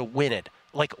Bosa to win it,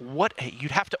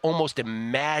 you'd have to almost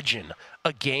imagine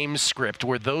a game script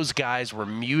where those guys were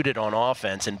muted on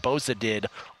offense and Bosa did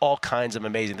all kinds of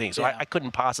amazing things. So I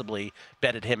couldn't possibly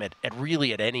bet at him at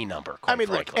any number.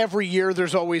 Look, every year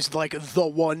there's always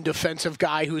the one defensive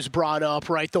guy who's brought up,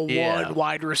 right? The one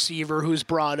wide receiver who's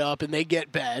brought up, and they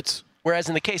get bets. Whereas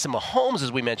in the case of Mahomes,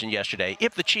 as we mentioned yesterday,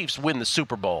 if the Chiefs win the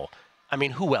Super Bowl,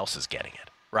 who else is getting it,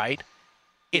 right?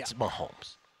 It's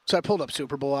Mahomes. So I pulled up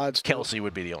Super Bowl odds. Kelsey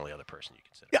would be the only other person you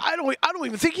consider. Yeah, I don't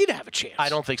even think he'd have a chance. I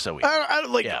don't think so either.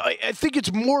 I think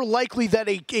it's more likely that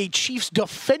a Chiefs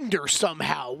defender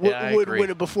somehow would win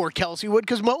it before Kelsey would,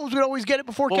 because Mahomes would always get it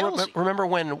before Kelsey. Remember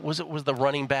when was the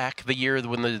running back the year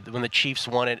when the Chiefs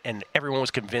won it and everyone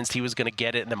was convinced he was going to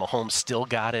get it and then Mahomes still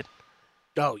got it?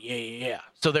 Oh yeah.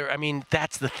 So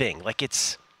that's the thing.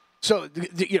 It's so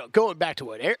going back to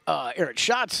what Aaron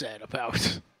Schatz said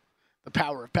about the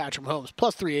power of Patrick Mahomes,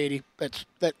 plus 380.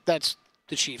 That's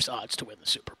the Chiefs' odds to win the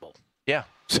Super Bowl. Yeah.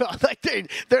 So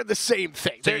they're the same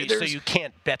thing. So you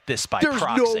can't bet this by proxy.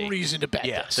 There's no reason to bet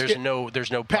this. There's no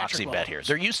proxy bet here.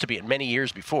 There used to be many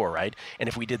years before, right? And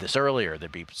if we did this earlier,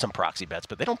 there'd be some proxy bets,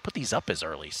 but they don't put these up as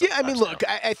early. Look,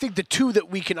 I think the 2 that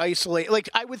we can isolate,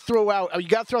 I would throw out, you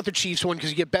got to throw out the Chiefs one because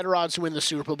you get better odds to win the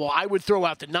Super Bowl. I would throw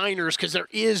out the Niners because there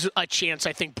is a chance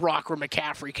I think Brock or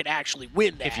McCaffrey could actually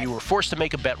win that. If you were forced to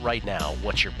make a bet right now,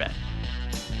 what's your bet?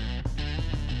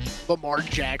 Lamar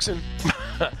Jackson.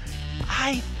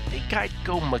 I think I'd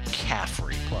go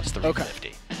McCaffrey plus 350.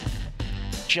 Okay.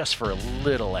 Just for a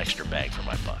little extra bang for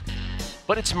my buck.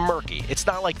 But it's murky. It's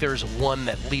not like there's one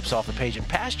that leaps off the page. In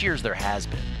past years, there has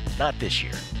been. Not this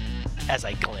year, as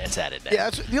I glance at it now. Yeah,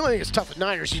 the only thing that's tough with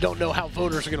Niners, you don't know how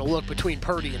voters are going to look between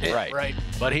Purdy and him, right?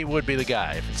 But he would be the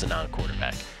guy if it's a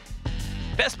non-quarterback.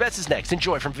 Best Bets is next.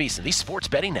 Enjoy from VSiN, the Sports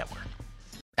Betting Network.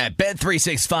 At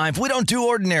Bet365, we don't do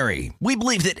ordinary. We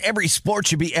believe that every sport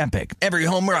should be epic. Every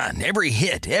home run, every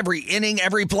hit, every inning,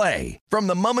 every play. From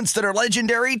the moments that are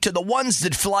legendary to the ones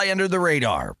that fly under the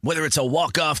radar. Whether it's a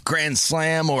walk-off grand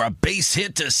slam or a base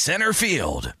hit to center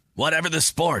field. Whatever the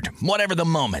sport, whatever the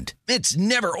moment, it's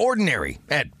never ordinary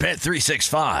at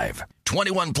Bet365.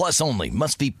 21 plus only.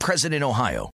 Must be present in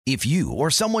Ohio. If you or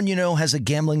someone you know has a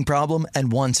gambling problem and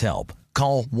wants help,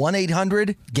 call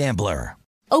 1-800-GAMBLER.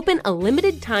 Open a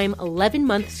limited-time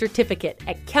 11-month certificate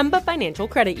at Kemba Financial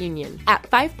Credit Union. At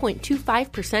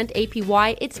 5.25%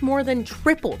 APY, it's more than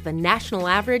triple the national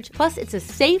average, plus it's a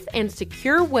safe and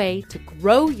secure way to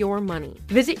grow your money.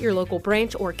 Visit your local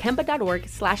branch or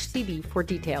kemba.org/cd for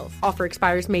details. Offer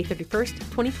expires May 31st,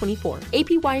 2024.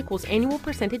 APY equals annual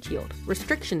percentage yield.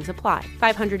 Restrictions apply.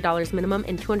 $500 minimum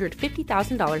and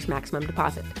 $250,000 maximum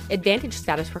deposit. Advantage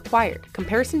status required.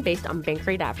 Comparison based on bank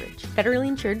rate average. Federally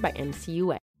insured by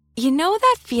NCUA. You know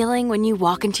that feeling when you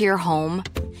walk into your home,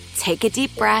 take a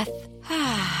deep breath,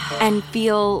 and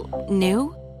feel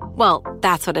new? Well,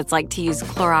 that's what it's like to use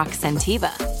Clorox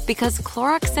Scentiva. Because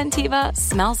Clorox Scentiva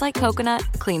smells like coconut,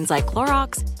 cleans like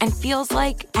Clorox, and feels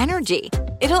like energy.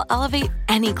 It'll elevate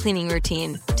any cleaning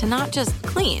routine to not just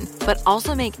clean, but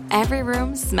also make every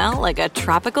room smell like a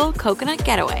tropical coconut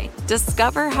getaway.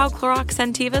 Discover how Clorox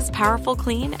Scentiva's powerful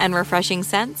clean and refreshing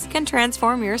scents can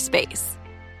transform your space.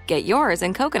 Get yours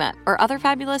in coconut or other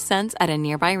fabulous scents at a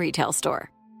nearby retail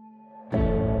store.